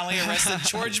 They finally arrested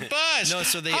George Bush. No,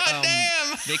 so they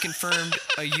damn. they confirmed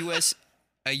a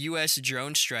US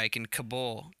drone strike in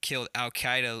Kabul killed Al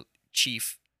Qaeda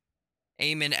chief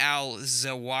Ayman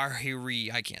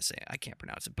al-Zawahiri. I can't say it. I can't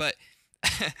pronounce it, but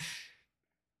I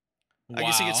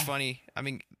just think it's funny. I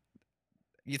mean,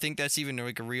 you think that's even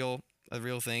like a real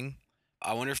thing?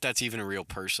 I wonder if that's even a real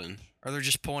person. Or they're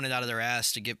just pulling it out of their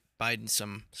ass to get Biden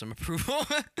some approval.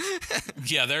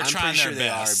 Yeah, they're I'm trying pretty their sure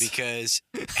best. they are because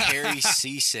Harry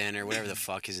Season or whatever the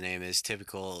fuck his name is,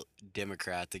 typical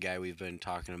Democrat, the guy we've been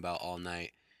talking about all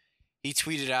night. He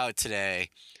tweeted out today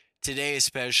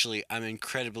especially, I'm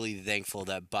incredibly thankful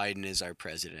that Biden is our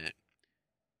president.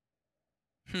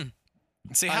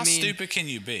 See, how stupid can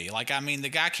you be? Like, I mean, the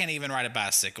guy can't even ride a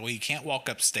bicycle. He can't walk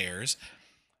upstairs.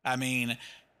 I mean,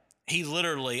 he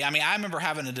literally, I remember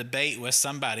having a debate with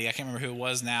somebody, I can't remember who it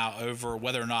was now, over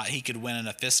whether or not he could win in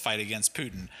a fist fight against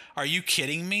Putin. Are you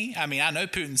kidding me? I mean, I know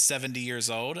Putin's 70 years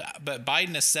old, but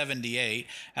Biden is 78,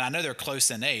 and I know they're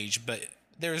close in age, but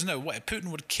there's no way.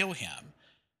 Putin would kill him.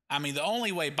 I mean, the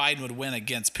only way Biden would win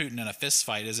against Putin in a fist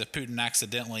fight is if Putin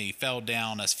accidentally fell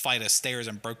down a flight of stairs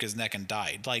and broke his neck and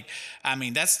died. Like, I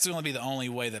mean, that's going to be the only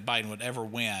way that Biden would ever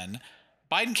win.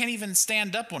 Biden can't even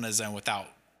stand up on his own without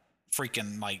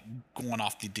freaking, like, going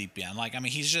off the deep end. Like, I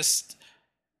mean, it's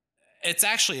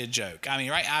actually a joke. I mean,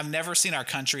 right? I've never seen our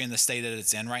country in the state that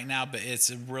it's in right now, but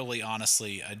it's really,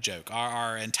 honestly, a joke.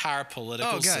 Our entire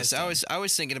political system. Oh, guys, I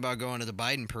was thinking about going to the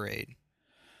Biden parade.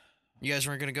 You guys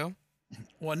weren't going to go?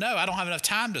 Well, no, I don't have enough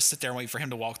time to sit there and wait for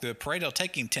him to walk through a parade. It'll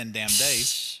take him 10 damn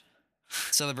days.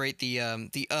 Celebrate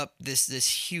this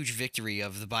huge victory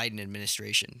of the Biden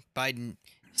administration. Biden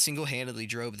single-handedly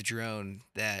drove the drone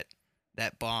that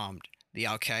bombed the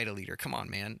Al Qaeda leader. Come on,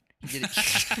 man. You did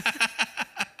it.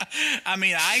 I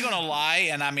mean, I ain't gonna lie,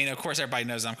 and I mean, of course, everybody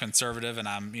knows I'm conservative and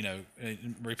I'm,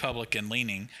 Republican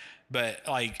leaning. But,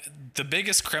 like, the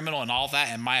biggest criminal in all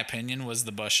that, in my opinion, was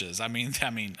the Bushes. I mean,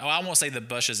 I won't say the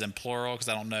Bushes in plural because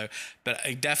I don't know, but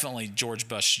definitely George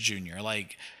Bush Jr.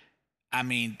 Like, I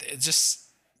mean, it just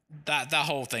that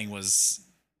whole thing was,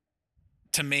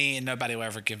 to me, and nobody will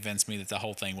ever convince me that the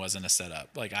whole thing wasn't a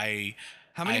setup. Like,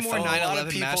 how many more a lot of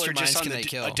 9/11 people are just masterminds on can they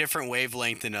kill? a different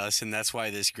wavelength than us, and that's why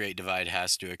this great divide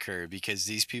has to occur. Because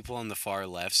these people on the far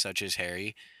left, such as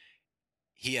Harry,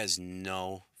 he has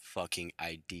no fucking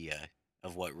idea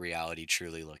of what reality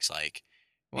truly looks like.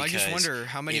 Well, I just wonder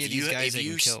how many of these guys they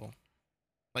can kill.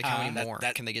 Like, how many more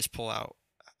can they just pull out?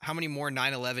 How many more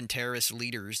 9/11 terrorist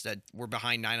leaders that were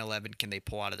behind 9/11 can they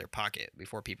pull out of their pocket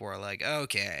before people are like,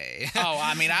 okay? Oh,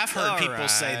 I mean, I've heard people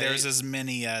say right. there's as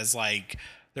many as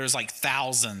there's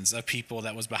thousands of people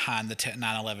that was behind the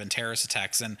 9/11 terrorist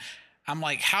attacks, and I'm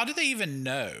like, how do they even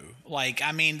know? Like,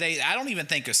 I mean, I don't even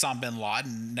think Osama bin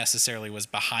Laden necessarily was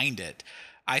behind it.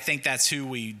 I think that's who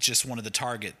we just wanted to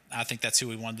target. I think that's who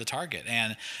we wanted to target.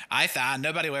 And I thought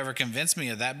nobody will ever convince me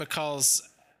of that because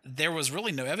there was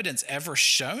really no evidence ever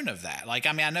shown of that. Like,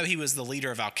 I mean, I know he was the leader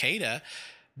of Al Qaeda,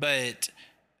 But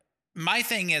my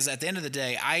thing is, at the end of the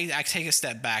day, I take a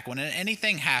step back. When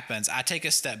anything happens, I take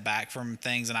a step back from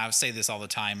things, and I say this all the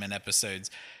time in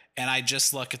episodes, and I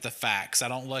just look at the facts. I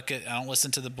don't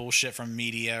listen to the bullshit from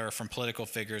media or from political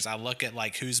figures. I look at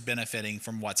like who's benefiting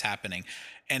from what's happening.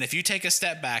 And if you take a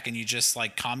step back and you just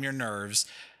like calm your nerves,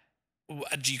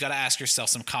 you got to ask yourself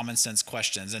some common sense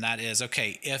questions. And that is,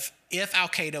 okay, if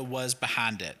Al-Qaeda was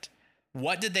behind it,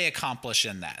 what did they accomplish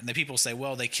in that? And the people say,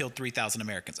 well, they killed 3,000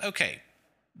 Americans. Okay,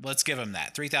 let's give them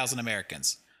that. 3,000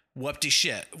 Americans.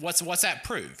 Whoop-de-shit. What's that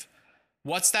prove?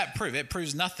 What's that prove? It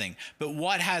proves nothing. But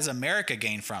what has America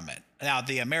gained from it? Now,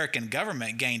 the American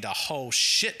government gained a whole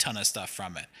shit ton of stuff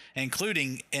from it,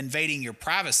 including invading your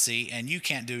privacy, and you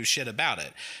can't do shit about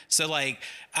it. So, like,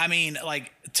 I mean,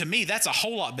 like, to me, that's a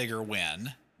whole lot bigger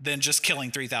win than just killing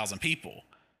 3,000 people.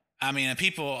 I mean, and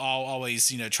people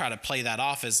always, try to play that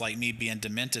off as like me being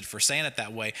demented for saying it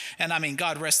that way. And I mean,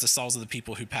 God rest the souls of the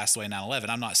people who passed away in 9/11.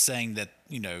 I'm not saying that,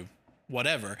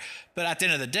 whatever. But at the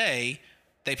end of the day,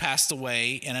 they passed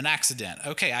away in an accident.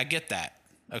 Okay, I get that.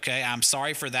 Okay, I'm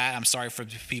sorry for that. I'm sorry for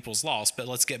people's loss. But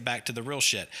let's get back to the real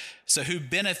shit. So who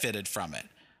benefited from it?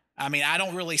 I mean, I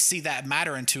don't really see that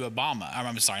mattering to Obama.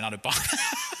 I'm sorry, not Obama.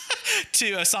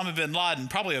 To Osama bin Laden,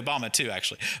 probably Obama too,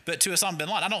 actually. But to Osama bin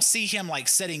Laden, I don't see him like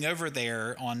sitting over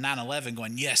there on 9/11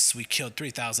 going, yes, we killed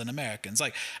 3,000 Americans.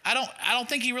 Like, I don't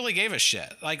think he really gave a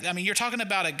shit. Like, I mean, you're talking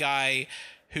about a guy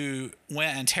who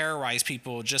went and terrorized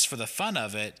people just for the fun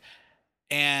of it.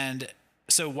 And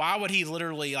so why would he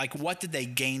literally, like, what did they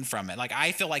gain from it? Like,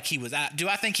 I feel like do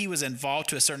I think he was involved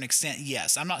to a certain extent?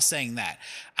 Yes. I'm not saying that.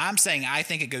 I'm saying I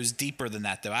think it goes deeper than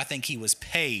that, though. I think he was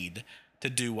paid to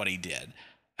do what he did.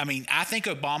 I mean, I think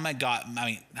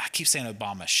I keep saying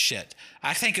Obama, shit.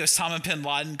 I think Osama bin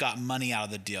Laden got money out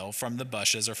of the deal from the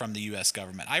Bushes or from the U.S.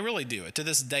 government. I really do. To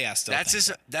this day, I still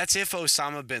think that's if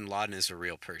Osama bin Laden is a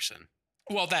real person.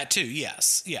 Well, that too,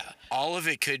 yes. Yeah. All of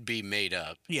it could be made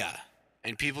up. Yeah.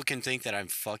 And people can think that I'm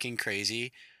fucking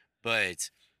crazy, but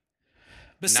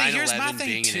see, here's my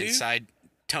thing too.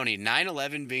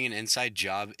 9/11 being an inside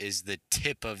job is the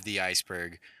tip of the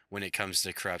iceberg when it comes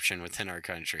to corruption within our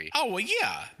country. Oh, well,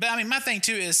 yeah. But I mean, my thing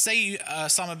too is, say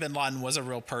Osama bin Laden was a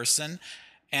real person.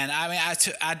 And I mean,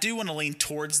 I do want to lean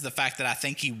towards the fact that I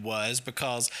think he was,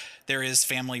 because there is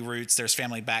family roots, there's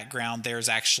family background, there's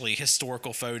actually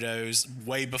historical photos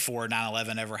way before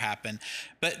 9/11 ever happened.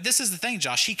 But this is the thing,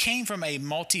 Josh, he came from a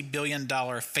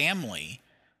multi-billion-dollar family.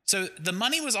 So the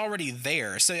money was already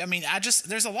there. So, I mean,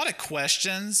 there's a lot of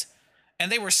questions, and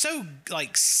they were so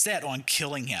like set on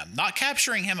killing him, not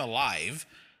capturing him alive.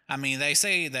 I mean, they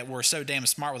say that we're so damn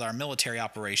smart with our military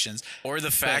operations. Or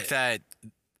the fact that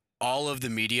all of the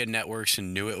media networks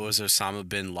knew it was Osama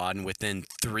bin Laden within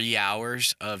 3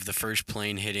 hours of the first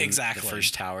plane hitting the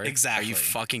first tower. Exactly. Are you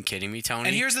fucking kidding me, Tony?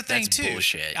 And here's the thing, That's too.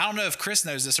 Bullshit. I don't know if Chris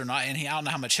knows this or not, and I don't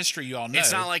know how much history you all know.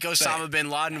 It's not like Osama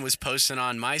bin Laden was posting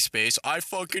on MySpace, I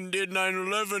fucking did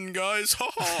 9/11, guys.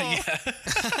 Yeah.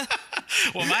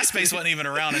 Well, MySpace wasn't even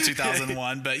around in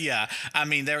 2001, but yeah. I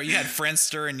mean, you had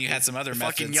Friendster and you had some other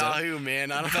fucking methods. Yahoo,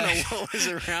 man. I don't know what was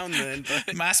around then.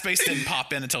 But MySpace didn't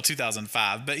pop in until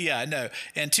 2005. But yeah, no.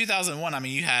 In 2001, I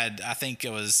mean, you had, I think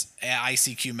it was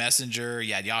ICQ Messenger,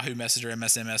 you had Yahoo Messenger,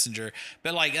 MSN Messenger.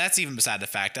 But like, that's even beside the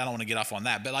fact. I don't want to get off on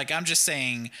that. But like, I'm just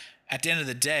saying, at the end of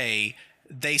the day,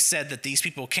 they said that these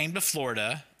people came to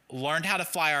Florida, learned how to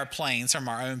fly our planes from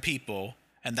our own people,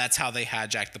 and that's how they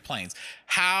hijacked the planes.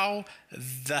 How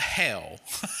the hell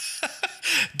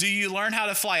do you learn how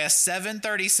to fly a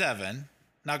 737?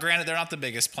 Now, granted, they're not the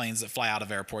biggest planes that fly out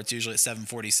of airports. Usually it's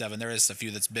 747. There is a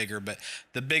few that's bigger, but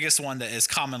the biggest one that is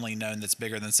commonly known that's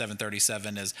bigger than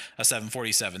 737 is a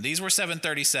 747. These were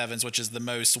 737s, which is the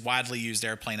most widely used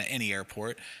airplane at any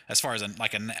airport, as far as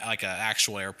like an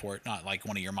actual airport, not like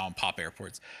one of your mom and pop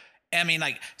airports. I mean,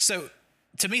 like, so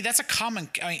to me, that's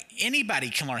anybody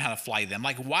can learn how to fly them.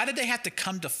 Like, why did they have to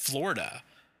come to Florida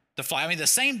to fly? I mean, the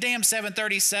same damn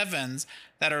 737s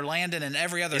that are landing in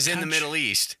every other country. In the Middle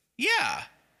East. Yeah.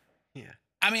 Yeah.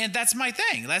 I mean, that's my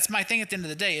thing. That's my thing at the end of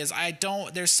the day is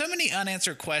there's so many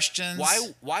unanswered questions.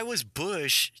 Why was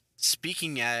Bush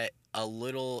speaking at a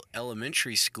little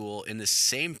elementary school in the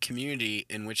same community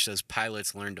in which those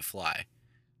pilots learned to fly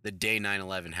the day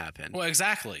 9/11 happened? Well,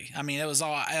 exactly. I mean, it was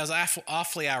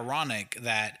awfully ironic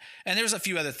that, and there's a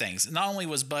few other things. Not only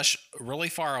was Bush really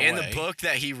far away. And the book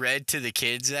that he read to the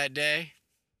kids that day,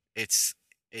 it's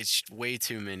way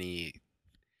too many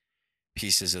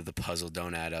pieces of the puzzle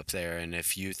don't add up there. And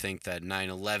if you think that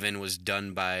 9/11 was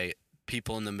done by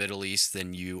people in the Middle East,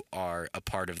 then you are a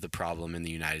part of the problem in the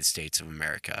United States of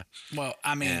America. Well,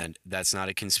 I mean, and that's not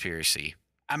a conspiracy.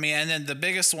 I mean, and then the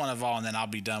biggest one of all, and then I'll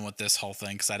be done with this whole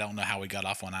thing because I don't know how we got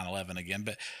off on 9/11 again.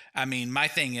 But I mean, my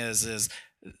thing is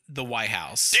the White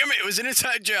House. Damn it! It was an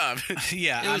inside job.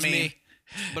 Yeah, It was me.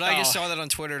 But I just Oh. saw that on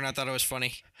Twitter and I thought it was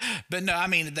funny. But no, I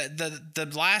mean, the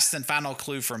last and final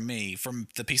clue for me, from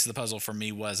the piece of the puzzle for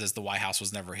me, is the White House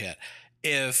was never hit.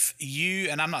 If you,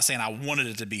 and I'm not saying I wanted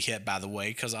it to be hit, by the way,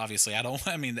 because obviously I don't.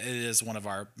 I mean, it is one of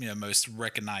our most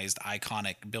recognized,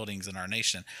 iconic buildings in our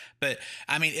nation. But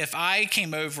I mean, if I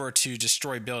came over to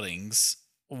destroy buildings,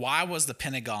 why was the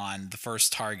Pentagon the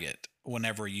first target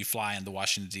whenever you fly into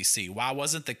Washington D.C.? Why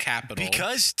wasn't the Capitol?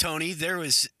 Because, Tony, there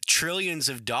was trillions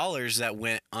of dollars that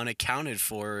went unaccounted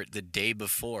for the day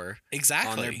before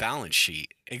exactly on their balance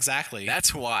sheet. exactly.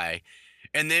 That's why.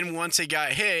 And then once it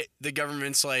got hit, the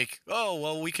government's like, "Oh,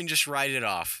 well, we can just write it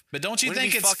off." But don't you Wouldn't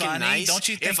it think be it's fucking funny? nice Don't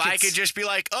you think if I could just be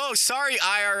like, "Oh, sorry,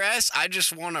 IRS, I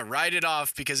just want to write it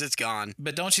off because it's gone."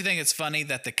 But don't you think it's funny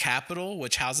that the Capitol,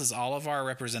 which houses all of our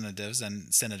representatives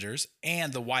and senators,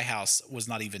 and the White House was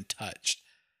not even touched?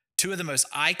 Two of the most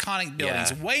iconic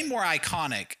buildings, Yeah. way more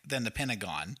iconic than the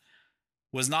Pentagon,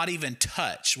 was not even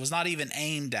touched, was not even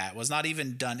aimed at, was not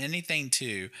even done anything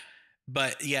to.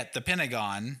 But yet the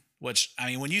Pentagon, which, I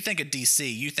mean, when you think of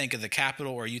DC, you think of the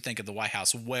Capitol or you think of the White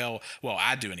House. Well,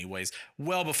 I do anyways,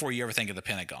 well before you ever think of the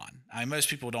Pentagon. I mean, most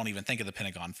people don't even think of the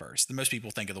Pentagon first. Most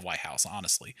people think of the White House,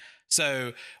 honestly.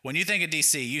 So when you think of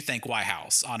DC, you think White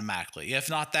House automatically. If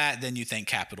not that, then you think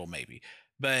Capitol maybe.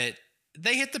 But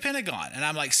they hit the Pentagon. And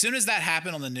I'm like, soon as that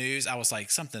happened on the news, I was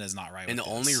like, something is not right And with the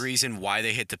this. only reason why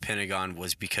they hit the Pentagon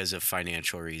was because of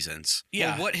financial reasons.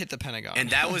 Yeah. Well, what hit the Pentagon? And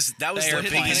that was the airplane.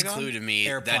 biggest Pentagon? clue to me that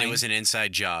it Airplane. was an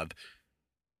inside job.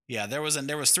 Yeah, there was 3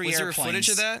 was airplanes. there footage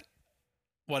of that?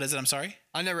 What is it? I'm sorry?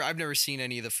 I've never seen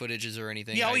any of the footages or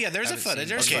anything. Yeah, oh I yeah, there's a haven't footage. seen-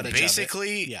 There's Okay, footage of it.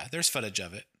 basically, Yeah, there's footage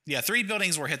of it. Yeah, 3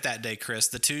 buildings were hit that day, Chris.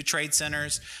 The 2 trade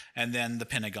centers and then the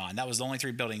Pentagon. That was the only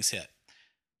 3 buildings hit.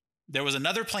 There was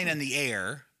another plane in the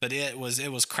air, but it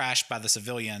was crashed by the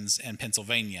civilians in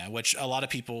Pennsylvania, which a lot of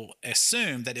people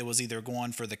assumed that it was either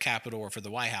going for the Capitol or for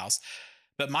the White House.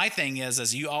 But my thing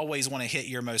is you always want to hit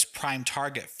your most prime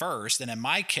target first. And in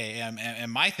my case, in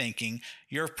my thinking,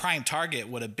 your prime target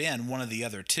would have been one of the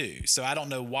other 2. So I don't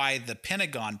know why the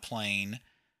Pentagon plane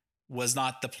was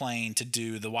not the plane to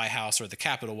do the White House or the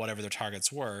Capitol, whatever their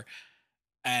targets were.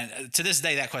 And to this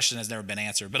day, that question has never been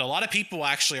answered. But a lot of people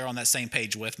actually are on that same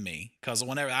page with me because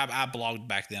whenever I blogged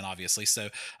back then, obviously, so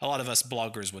a lot of us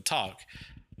bloggers would talk.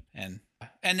 And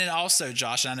then also,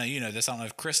 Josh, I know you know this, I don't know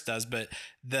if Chris does, but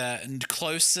the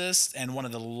closest and one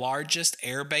of the largest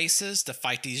air bases to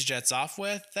fight these jets off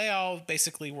with, they all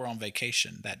basically were on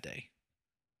vacation that day.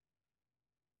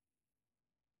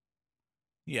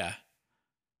 Yeah.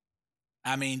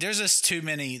 I mean, there's just too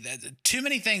many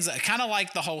things, kind of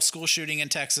like the whole school shooting in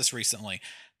Texas recently,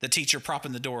 the teacher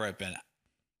propping the door open.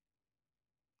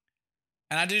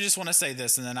 And I do just want to say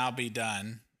this, and then I'll be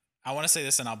done. I want to say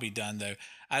this, and I'll be done, though.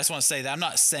 I just want to say that I'm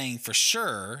not saying for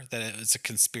sure that it's a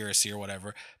conspiracy or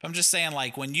whatever, but I'm just saying,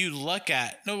 like, when you look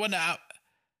at what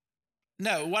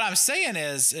I'm saying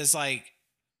is like,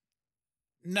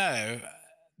 no,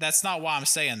 that's not why I'm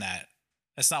saying that.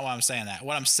 That's not why I'm saying that.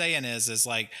 What I'm saying is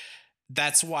like,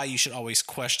 that's why you should always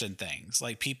question things.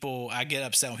 Like I get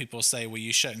upset when people say, well,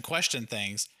 you shouldn't question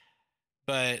things,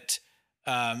 but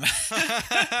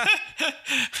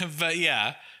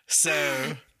yeah.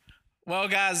 So, well,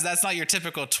 guys, that's not your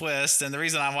typical twist. And the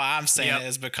reason why I'm saying it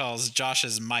is because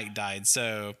Josh's mic died.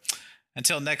 So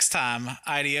until next time,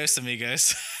 adios,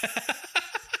 amigos.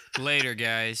 Later,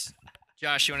 guys.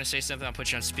 Josh, you want to say something? I'll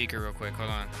put you on speaker real quick. Hold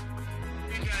on.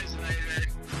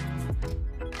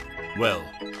 Well,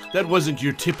 that wasn't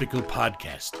your typical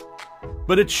podcast,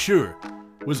 but it sure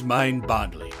was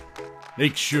mind-boggling.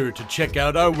 Make sure to check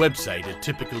out our website at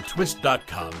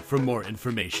typicaltwist.com for more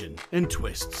information and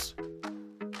twists.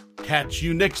 Catch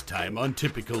you next time on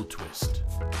Typical Twist.